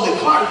slowly.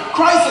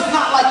 Christ is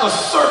not like a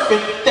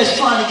serpent that's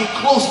trying to get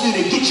close to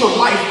you to get your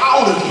life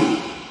out of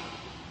you.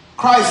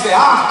 Christ said,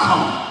 I've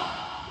come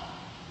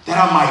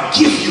that I might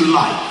give you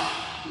life.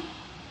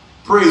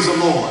 Praise the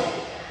Lord.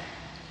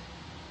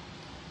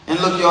 And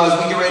look, y'all,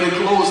 as we get ready to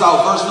close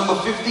out, verse number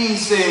 15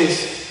 says,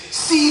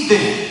 see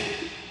then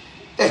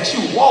that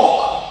you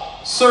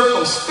walk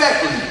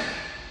circumspectly,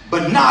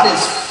 but not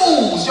as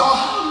fools. Y'all,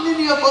 how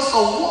many of us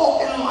are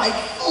walking like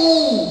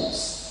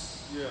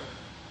fools? Yeah.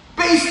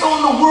 Based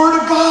on the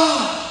word of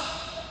God.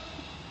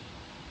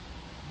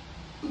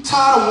 I'm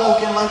tired of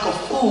walking like a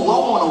fool.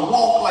 I want to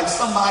walk like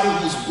somebody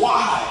who's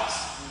wise.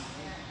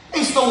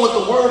 Based on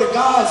what the word of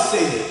God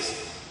says.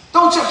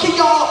 Don't you,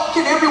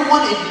 can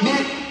everyone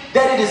admit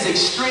that it is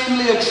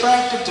extremely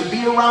attractive to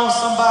be around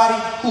somebody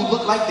who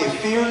look like they're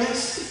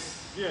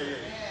fearless? Yeah.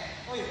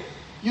 Oh, yeah.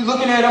 You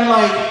looking at them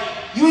like,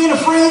 you ain't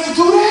afraid to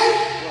do that?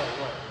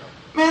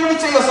 Right. Man, let me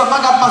tell you something.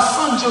 I got my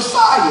son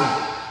Josiah.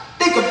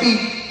 They could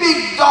be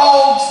big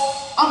dogs.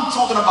 I'm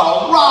talking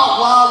about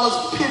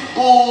Rottweilers, pit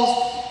bulls,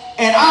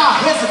 and I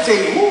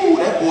hesitate. Ooh,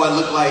 that boy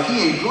look like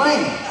he ain't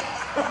playing.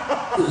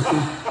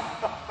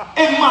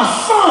 And my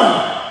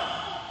son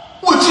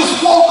would just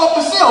walk up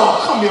and say,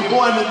 oh, come here,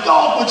 boy, and the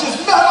dog would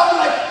just melt. I'm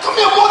like, come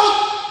here, boy.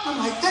 I'm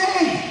like,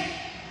 dang,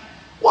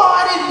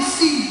 why I didn't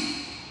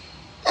see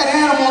that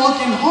animal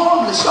looking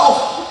harmless?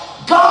 Y'all,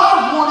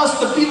 God wants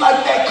us to be like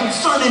that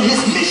concerning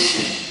his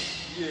mission.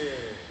 Yeah.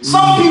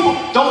 Some people,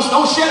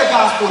 don't share the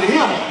gospel to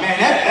him.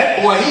 Man, that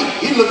boy,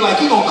 he looked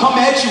like he gonna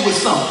come at you with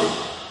something.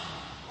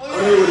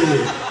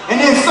 And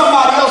then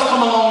somebody else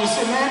come along and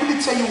say, man, let me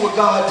tell you what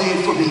God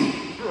did for me.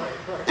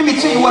 Let me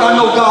tell you what I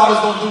know God is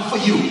gonna do for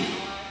you.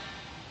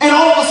 And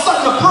all of a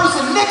sudden, the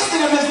person next to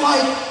them is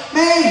like,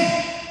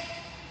 man,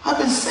 I've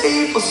been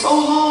saved for so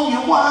long,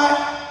 and why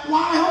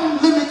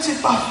I'm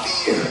limited by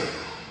fear?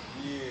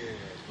 Yeah.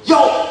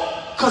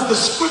 Yo, because the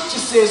scripture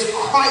says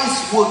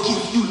Christ will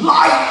give you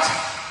light.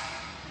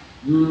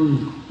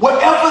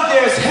 Wherever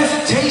there's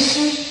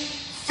hesitation,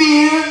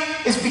 fear,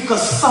 is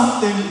because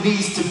something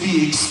needs to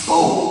be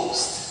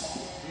exposed.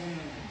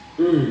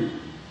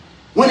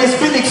 When it's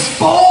been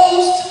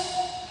exposed,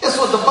 guess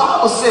what the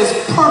Bible says?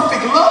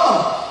 Perfect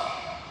love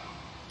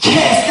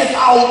casteth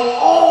out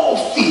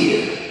all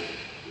fear.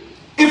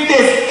 If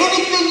there's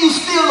anything you're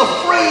still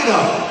afraid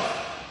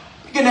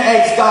of, begin to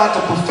ask God to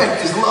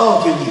perfect his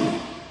love in you. Amen.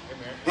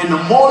 And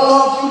the more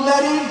love you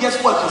let in,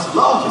 guess what? Because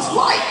love is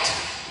light.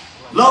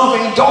 Love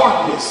ain't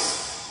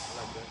darkness.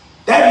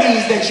 That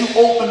means that you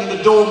opening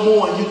the door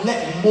more and you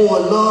letting more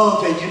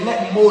love in, you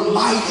letting more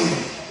light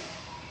in.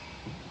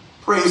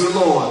 Praise the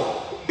Lord.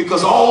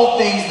 Because all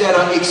things that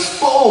are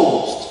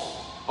exposed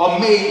are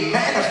made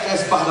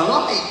manifest by the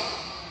light.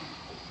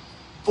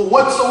 For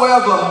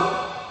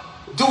whatsoever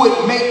do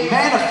it make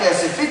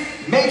manifest, if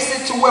it makes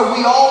it to where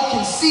we all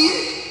can see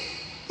it,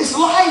 it's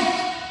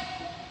light.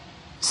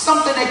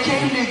 Something that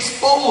came to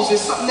expose,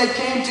 it's something that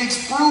came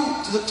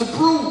to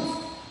prove.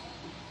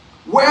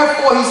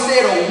 Wherefore he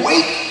said,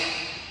 awake,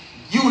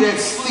 you that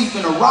sleep,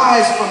 and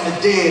arise from the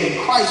dead,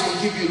 and Christ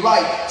will give you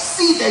light.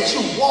 See that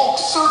you walk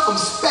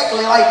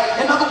circumspectly.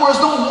 Like, in other words,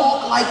 don't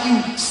walk like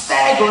you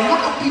staggering. How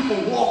do people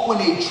walk when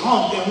they're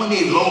drunk and when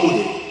they're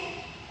loaded?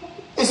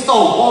 They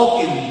start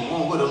walking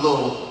with a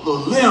little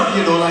limp,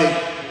 you know, like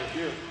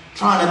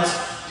trying to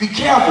be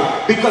careful.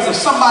 Because if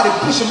somebody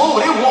push them over,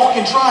 they're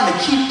walking trying to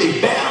keep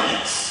their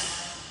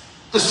balance.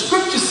 The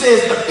scripture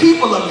says the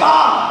people of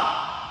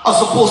God are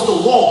supposed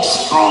to walk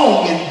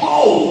strong and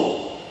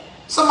bold.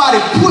 Somebody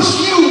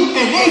push you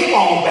and they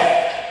fall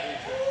back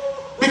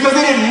because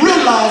they didn't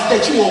realize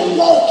that you were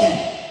walking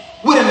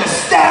with an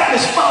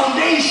established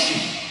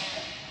foundation.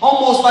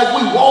 Almost like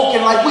we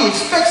walking like we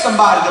expect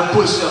somebody to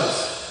push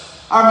us.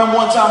 I remember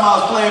one time I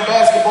was playing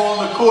basketball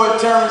on the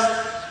court, Terrence,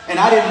 and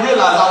I didn't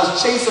realize I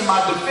was chasing my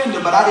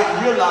defender, but I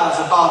didn't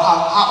realize about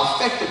how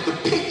effective the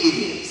pick it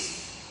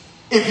is.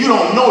 If you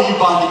don't know, you're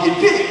about to get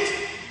picked.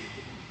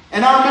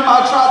 And I remember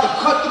I tried to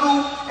cut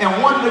through,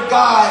 and one of the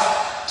guys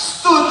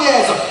stood there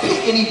as a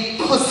pick, and he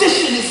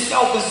positioned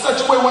himself in such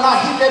a way when I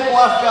hit that boy,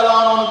 I fell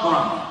out on the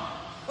ground.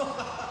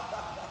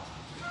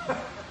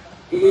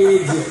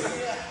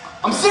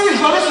 I'm serious,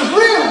 bro. This is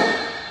real.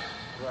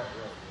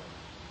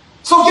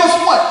 So guess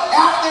what?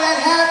 After that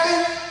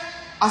happened,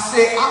 I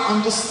said, I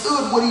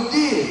understood what he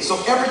did. So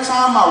every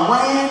time I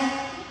ran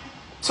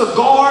to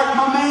guard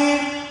my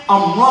man,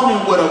 I'm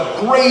running with a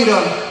greater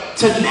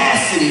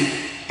tenacity.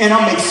 And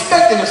I'm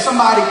expecting if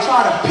somebody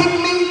try to pick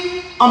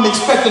me, I'm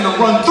expecting to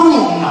run through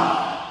them now.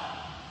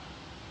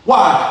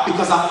 Why?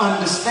 Because I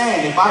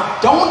understand. If I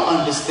don't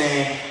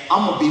understand, I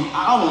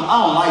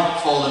don't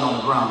like falling on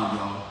the ground,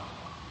 y'all.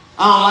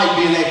 I don't like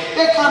being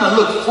that kind of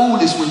look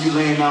foolish when you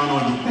laying down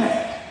on your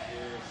back.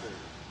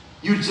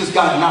 You just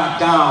got knocked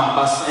down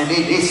and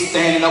they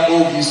standing up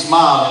over you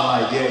smiling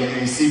like, yeah, you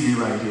ain't see me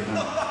right here.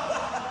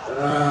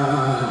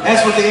 Huh?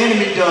 That's what the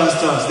enemy does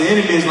to us. The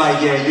enemy is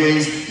like, yeah,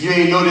 you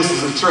ain't know this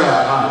is a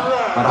trap,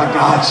 huh? But I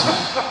got you.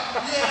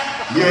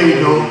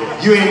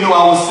 You ain't know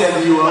I was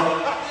setting you up.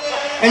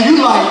 And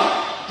you like,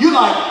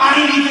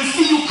 I ain't even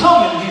see you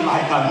coming. He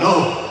like, I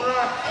know.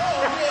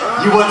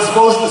 You wasn't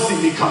supposed to see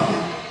me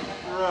coming.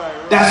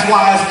 That's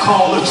why it's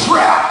called a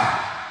trap.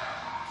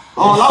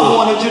 All I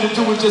wanted you to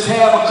do was just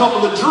have a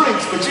couple of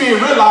drinks, but you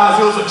didn't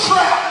realize it was a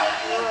trap.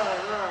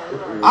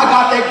 I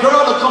got that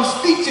girl to come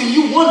speak to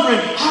you, wondering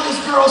how this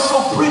girl's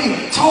so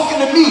pretty talking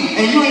to me,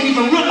 and you ain't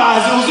even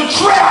realize it was a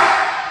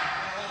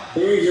trap.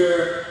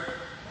 Danger.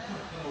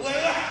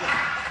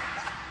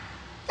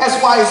 That's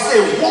why it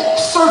said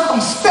walk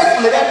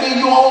circumspectly. That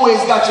means you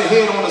always got your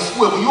head on a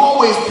swivel. You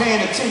always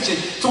paying attention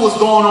to what's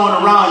going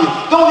on around you.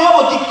 Don't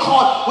ever get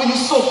caught when you're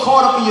so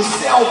caught up in your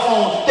cell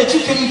phone that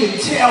you can't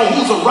even tell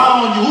who's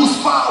around you, who's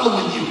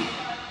following you.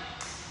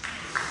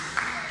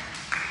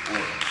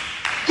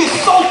 Get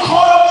so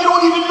caught up you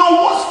don't even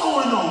know what's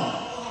going on.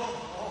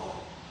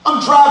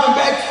 I'm driving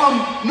back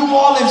from New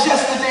Orleans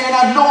yesterday and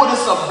I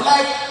noticed a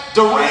black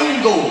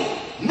Durango.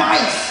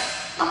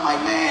 Nice. I'm like,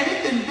 man,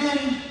 it done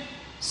been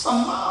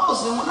some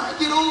miles, and when I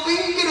get over,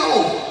 he get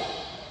over.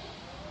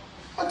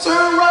 I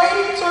turn right,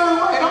 he turn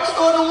right. I'm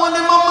starting to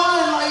wonder in my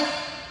mind, like,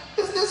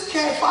 is this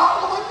cat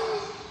following me?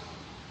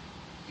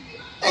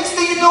 Next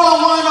thing you know, I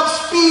wind up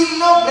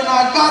speeding up, and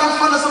I got in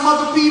front of some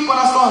other people,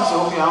 and I started to say,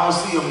 okay, I don't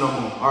see him no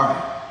more. All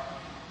right.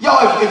 Yo,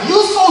 if you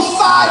so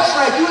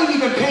sidetracked, you ain't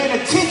even paying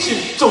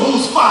attention to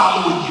who's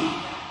following you.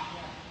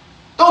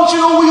 Don't you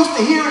know we used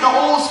to hear in the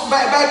old,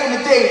 back in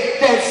the day,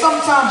 that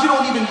sometimes you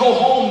don't even go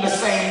home the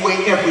same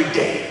way every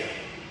day.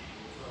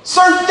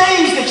 Certain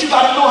things that you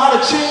got to know how to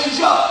change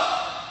up.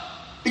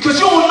 Because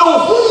you don't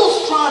know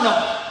who's trying to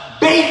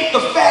bait the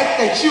fact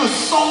that you're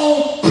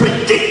so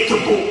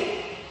predictable.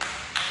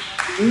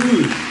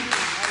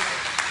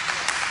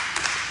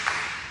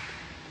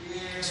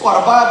 That's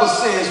why the Bible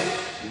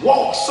says,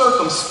 walk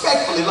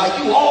circumspectly,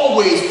 like you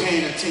always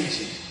paying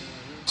attention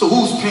to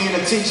who's paying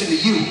attention to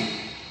you.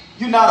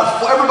 You're not a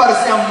fool. Everybody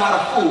say, I'm not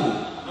a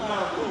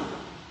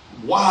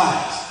fool.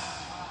 Wise.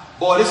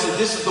 Boy, this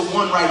is the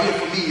one right here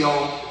for me,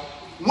 y'all.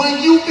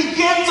 When you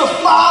begin to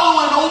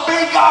follow and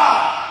obey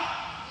God.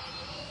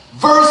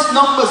 Verse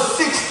number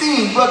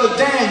 16, Brother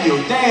Daniel.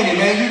 Danny,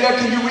 man, you there?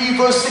 Can you read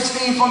verse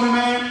 16 for me,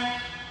 man?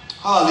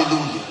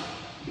 Hallelujah.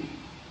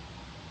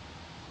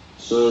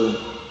 Sir.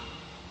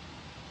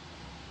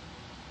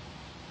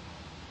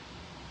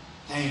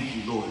 Thank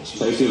you, Lord Jesus.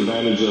 Take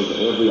advantage of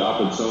every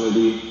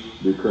opportunity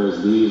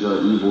because these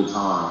are evil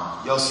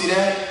times. Y'all see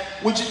that?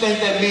 What you think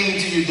that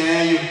means to you,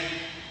 Daniel?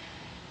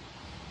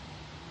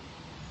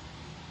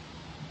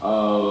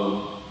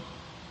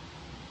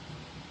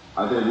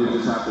 I think we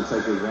just have to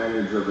take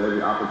advantage of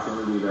every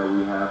opportunity that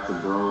we have to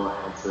grow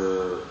and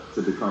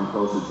to become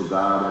closer to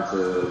God and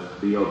to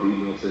be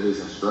obedient to His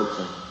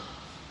instruction.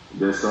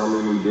 There's so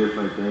many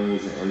different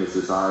things in the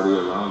society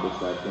around us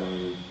that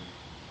can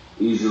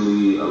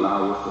easily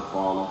allow us to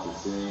fall into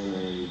sin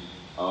and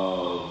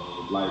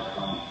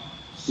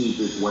seep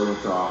its way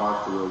into our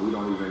hearts to where we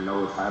don't even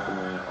know it's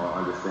happening or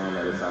understand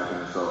that it's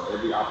happening. So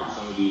every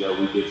opportunity that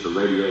we get to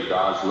radiate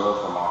God's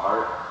love from our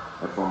heart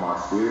and from our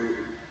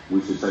spirit,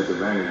 we should take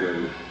advantage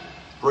of it.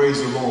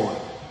 Praise the Lord.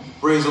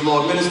 Praise the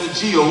Lord. Minister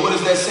Gio, what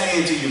is that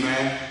saying to you,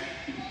 man?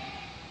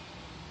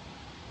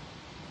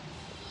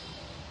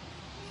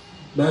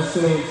 That's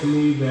saying to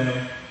me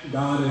that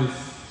God is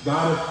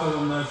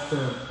telling us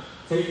to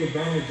take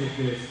advantage of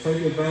this.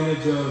 Take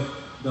advantage of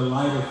the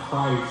light of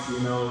Christ, you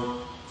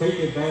know. Take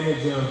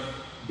advantage of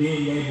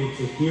being able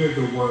to hear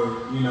the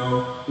word, you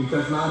know,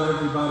 because not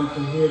everybody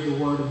can hear the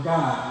word of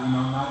God. You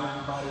know, not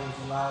everybody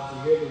is allowed to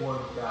hear the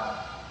word of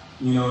God.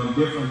 You know, in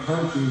different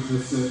countries,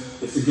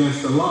 it's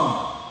against the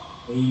law,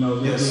 and you know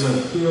they're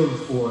being killed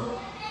for it.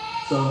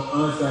 So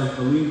us as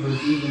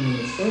believers, even in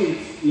the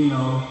States, you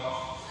know,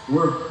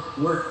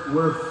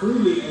 we're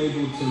freely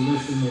able to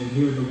listen and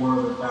hear the word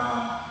of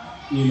God.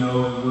 You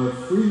know, and we're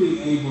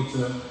freely able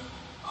to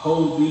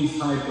hold these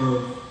type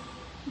of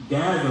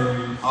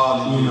gatherings,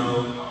 you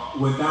know,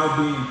 without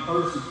being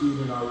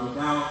persecuted or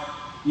without,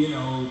 you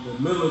know, the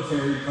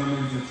military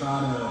coming to try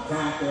to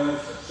attack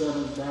us or shut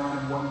us down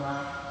and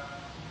whatnot.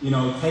 You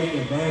know, take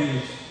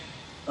advantage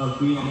of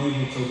being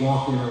able to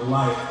walk in the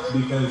light,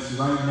 because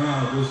right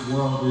now this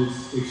world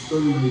is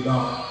extremely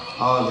dark.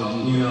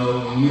 Hallelujah. You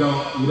know, and you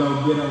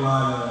don't get a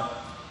lot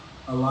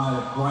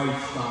of bright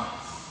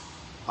spots.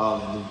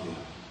 Hallelujah.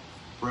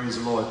 Praise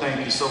the Lord.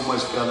 Thank you so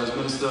much, fellas.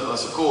 Minister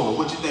Sokola,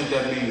 what you think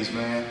that means,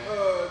 man?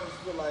 I just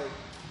feel like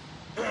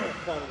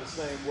kind of the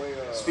same way.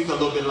 Speak a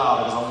little bit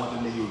louder because I want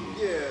them to hear you.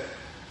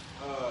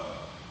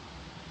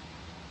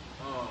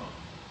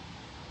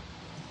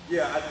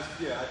 Yeah. I just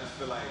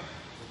feel like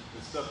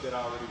the stuff that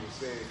already was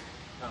said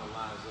kind of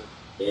lines up.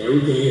 Yeah, we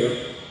can hear.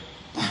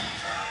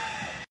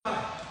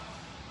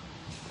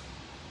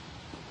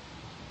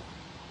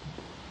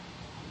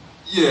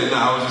 Yeah, no,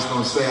 I was just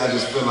gonna say, I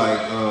just feel like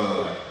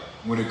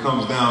when it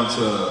comes down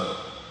to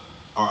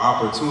our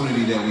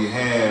opportunity that we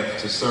have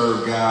to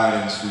serve God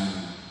and to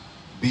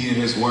be in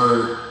His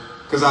Word,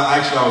 because I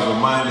was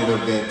reminded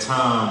of that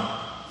time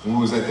when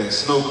we was at that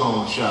snow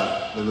cone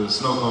shop, the little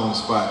snow cone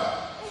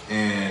spot,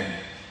 and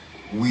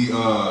we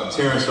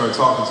Terrence started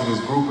talking to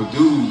this group of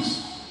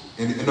dudes,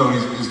 and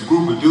this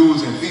group of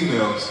dudes and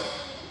females,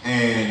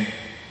 and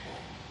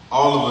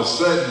all of a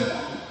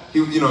sudden he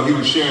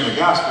was sharing the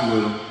gospel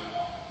with them,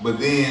 but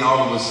then all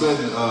of a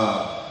sudden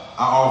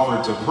I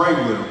offered to pray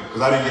with them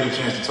because I didn't get a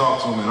chance to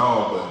talk to them at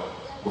all,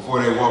 but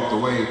before they walked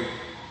away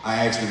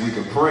I asked if we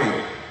could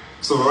pray.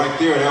 So right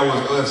there, that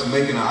was us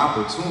making an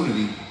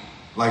opportunity,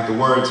 like the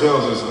word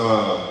tells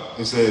us.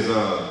 It says,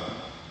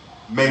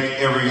 make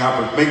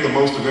the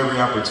most of every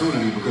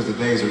opportunity because the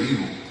days are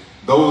evil.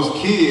 Those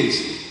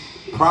kids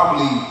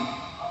probably,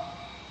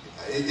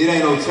 it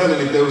ain't no telling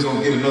if they was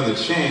gonna get another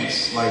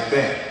chance like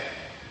that.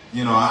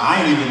 You know,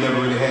 I ain't even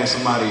never really had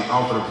somebody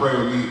offer to pray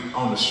with me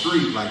on the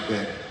street like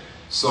that.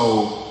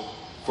 So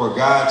for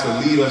God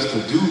to lead us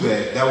to do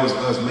that, that was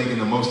us making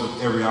the most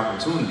of every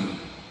opportunity.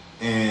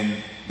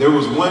 And there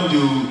was one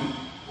dude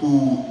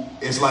who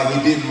it's like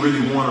he didn't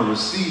really want to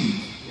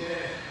receive.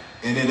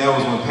 And then that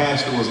was when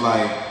Pastor was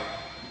like,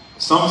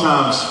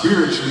 sometimes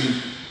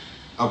spiritually,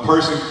 a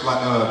person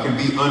can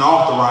be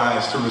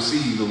unauthorized to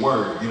receive the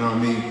word. You know what I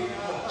mean?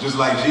 Just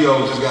like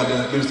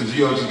Minister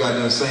Gio just got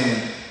done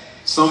saying,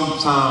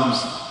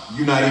 sometimes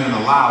you're not even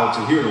allowed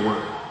to hear the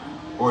word.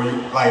 Or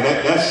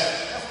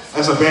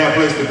that's a bad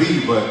place to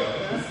be, but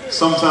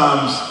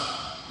sometimes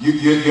you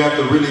have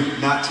to really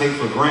not take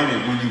for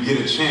granted when you get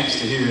a chance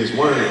to hear His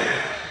word.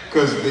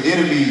 Because the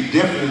enemy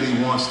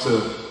definitely wants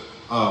to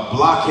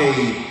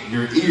blockade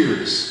your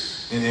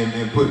ears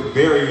and put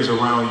barriers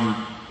around you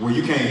where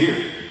you can't hear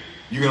it.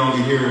 You can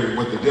only hear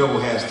what the devil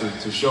has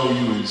to show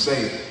you and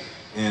say.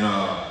 And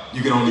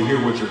you can only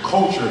hear what your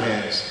culture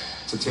has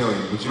to tell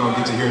you. But you don't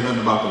get to hear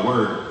nothing about the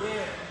word.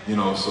 You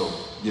know, so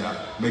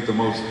yeah, make the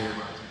most of it.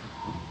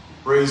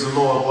 Praise the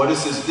Lord. Boy,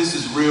 this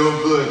is real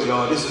good,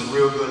 y'all. This is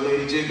real good.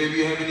 Lady J, baby,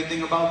 you have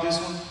anything about this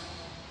one?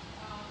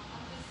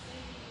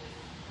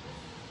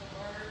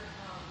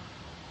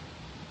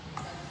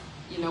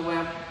 You know, when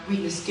I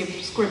read the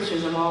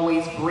scriptures, I'm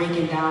always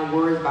breaking down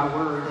word by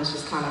word. That's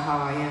just kind of how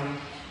I am.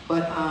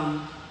 But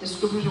the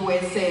scripture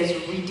where it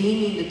says,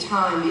 redeeming the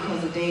time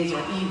because the days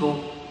are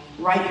evil,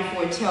 right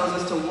before it tells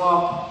us to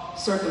walk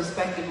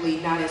circumspectly,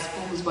 not as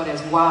fools, but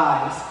as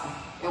wise.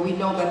 And we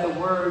know that the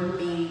word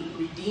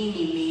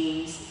redeeming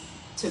means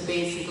to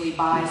basically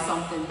buy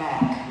something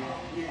back.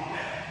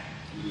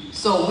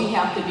 So we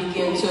have to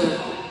begin to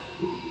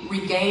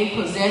regain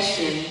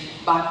possession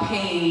by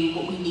paying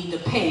what we need to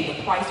pay,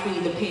 the price we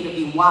need to pay to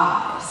be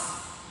wise.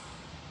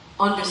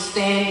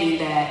 Understanding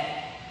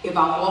that if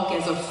I walk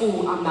as a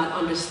fool, I'm not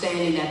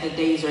understanding that the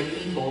days are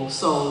evil.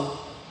 So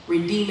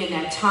redeeming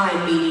that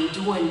time, meaning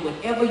doing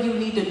whatever you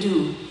need to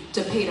do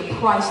to pay the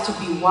price to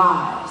be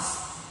wise.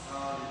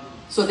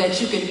 So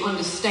that you can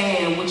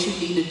understand what you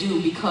need to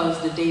do because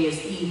the day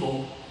is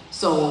evil.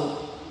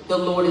 So the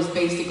Lord is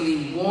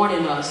basically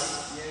warning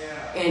us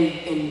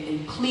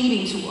and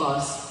pleading to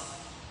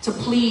us to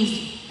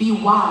please be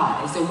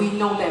wise. And we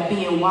know that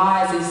being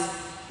wise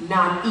is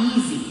not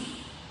easy.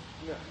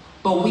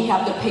 But we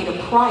have to pay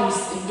the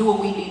price and do what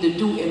we need to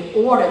do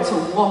in order to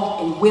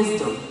walk in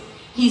wisdom.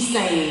 He's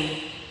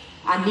saying,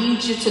 I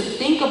need you to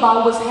think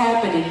about what's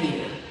happening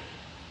here.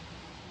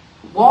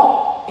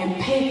 Walk and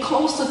pay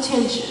close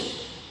attention.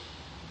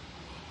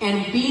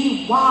 And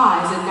be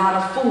wise and not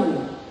a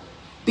fool.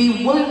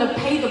 Be willing to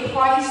pay the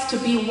price to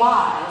be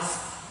wise,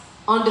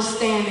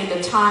 understanding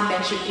the time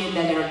that you're in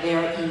that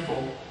they're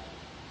evil.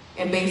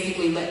 And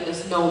basically letting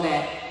us know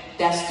that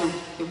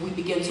if we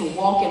begin to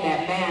walk in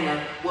that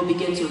manner, we'll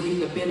begin to reap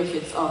the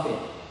benefits of it.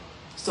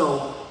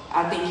 So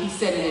I think he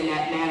said it in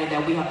that manner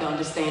that we have to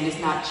understand it's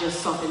not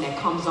just something that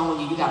comes on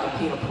you. You got to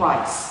pay the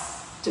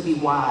price to be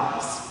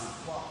wise.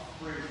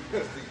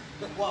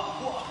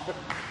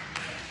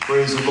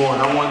 Praise the Lord.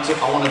 I want to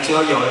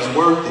tell y'all it's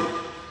worth it.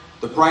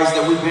 The price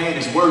that we're paying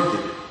is worth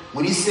it.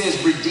 When he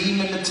says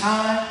redeeming the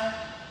time,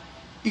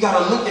 you got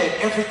to look at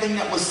everything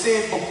that was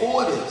said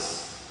before this.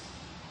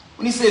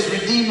 When he says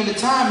redeeming the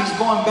time, he's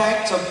going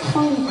back to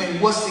proving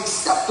what's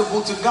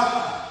acceptable to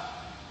God.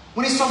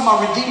 When he's talking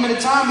about redeeming the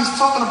time, he's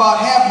talking about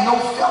having no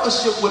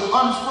fellowship with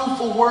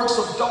unfruitful works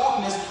of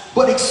darkness,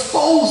 but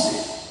expose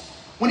it.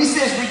 When he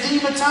says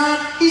redeem the time,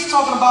 he's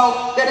talking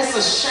about that it's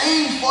a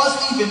shame for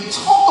us to even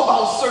talk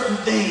about certain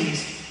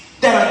things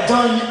that are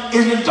done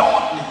in the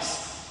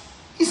darkness.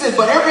 He said,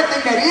 but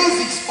everything that is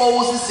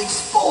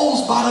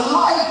exposed by the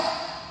light.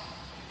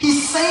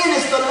 He's saying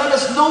this to let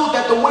us know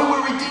that the way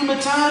we redeem the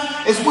time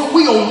is when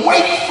we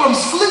awake from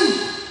sleep.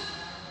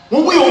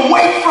 When we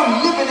awake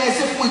from living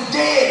as if we're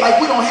dead, like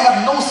we don't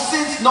have no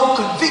sense, no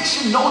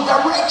conviction, no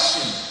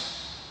direction.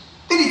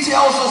 Then he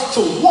tells us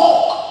to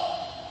walk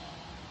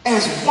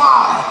as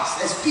wise,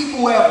 as people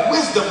who have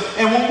wisdom.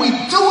 And when we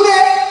do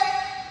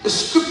that, the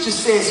scripture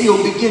says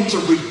he'll begin to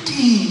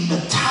redeem the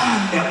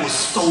time that was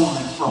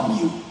stolen from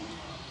you.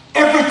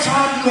 Every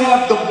time you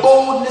have the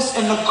boldness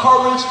and the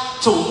courage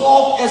to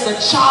walk as a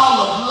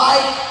child of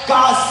light,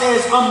 God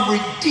says, I'm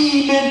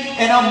redeeming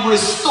and I'm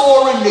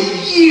restoring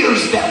the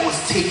years that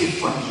was taken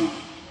from you.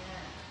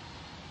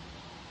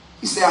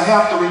 He said, I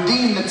have to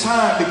redeem the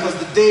time because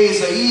the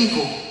days are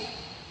evil.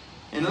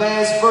 And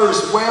last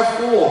verse,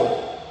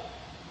 wherefore,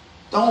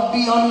 don't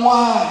be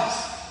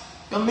unwise.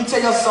 Now, let me tell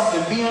you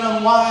something. Being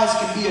unwise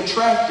can be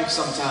attractive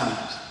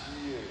sometimes.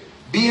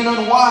 Being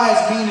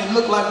unwise meaning it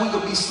look like we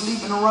could be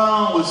sleeping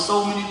around with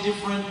so many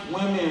different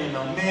women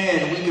or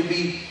men. We could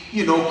be,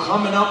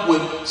 coming up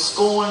with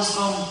scoring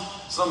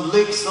some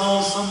licks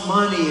on some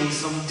money and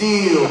some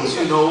deals,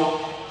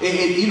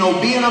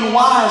 being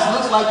unwise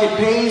looks like it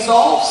pays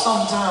off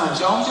sometimes.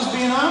 Y'all, I'm just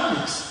being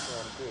honest.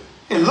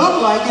 It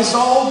look like it's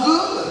all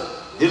good.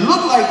 It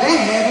look like they're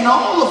having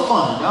all the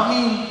fun. I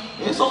mean,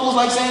 it's almost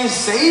like saying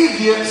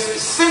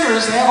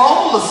sinners have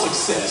all the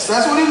success.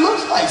 That's what it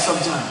looks like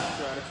sometimes.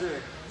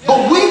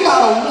 But we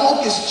gotta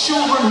walk as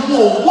children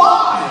who are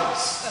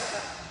wise.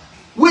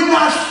 We're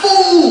not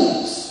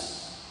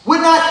fools.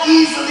 We're not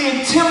easily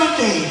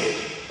intimidated.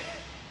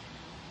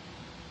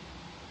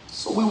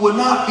 So we will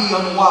not be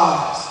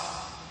unwise.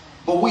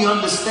 But we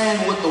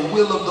understand what the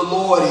will of the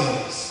Lord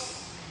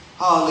is.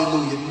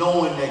 Hallelujah.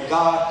 Knowing that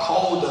God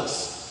called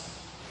us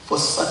for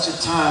such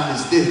a time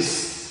as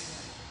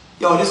this.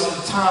 Yo, this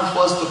is a time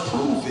for us to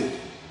prove it.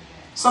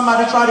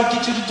 Somebody try to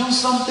get you to do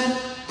something,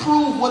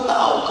 prove what the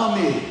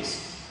outcome is.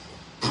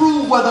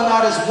 Prove whether or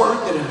not it's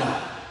worth it or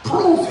not.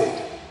 Prove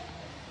it.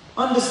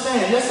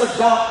 Understand, let's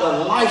adopt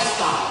a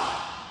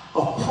lifestyle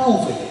of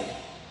proving it.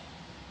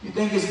 You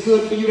think it's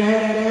good for you to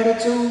have that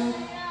attitude?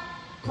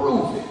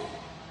 Prove it.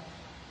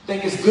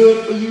 Think it's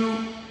good for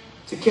you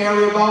to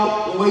carry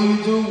about the way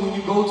you do when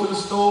you go to the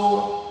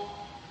store?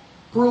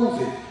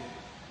 Prove it.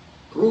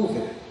 Prove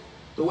it.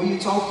 The way you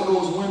talk to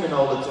those women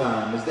all the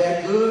time, is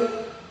that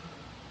good?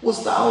 What's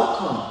the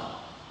outcome?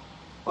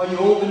 Are you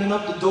opening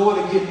up the door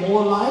to get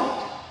more light?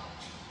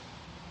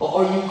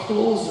 Or are you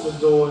closing the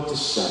door to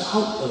shut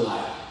out the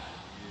light?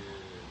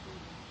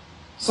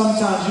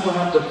 Sometimes you're going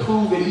to have to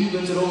prove it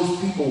even to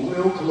those people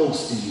real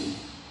close to you.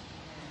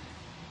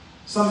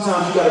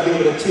 Sometimes you got to be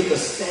able to take a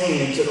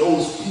stand to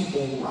those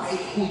people right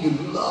who you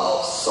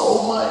love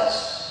so much.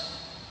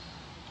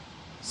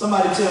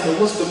 Somebody tell me,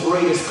 what's the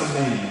greatest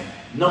commandment?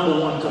 Number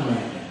one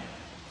commandment.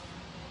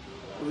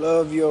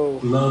 Love the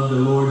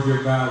Lord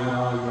your God with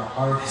all your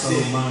heart,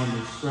 soul, mind,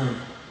 and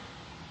strength.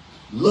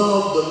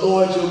 Love the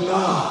Lord your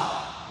God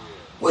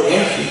with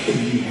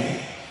everything you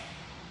have.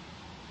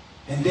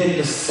 And then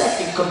the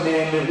second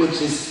commandment,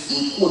 which is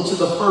equal to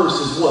the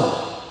first, is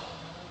what?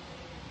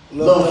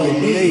 Love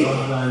your neighbor.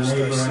 Love thy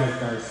neighbor as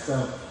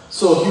thyself.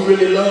 So if you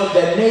really love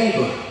that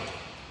neighbor,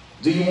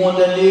 do you want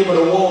that neighbor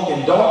to walk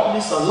in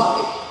darkness or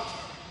light?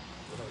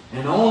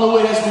 And the only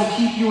way that's going to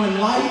keep you in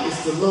light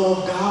is to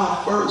love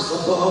God first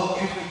above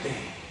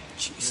everything.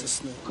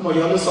 Jesus' name. Come on,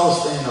 y'all, let's all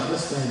stand up.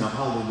 Let's stand up.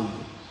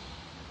 Hallelujah.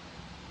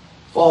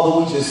 Father,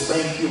 we just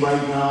thank you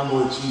right now,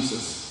 Lord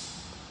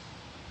Jesus.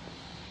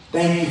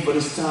 Thank you for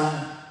this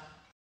time.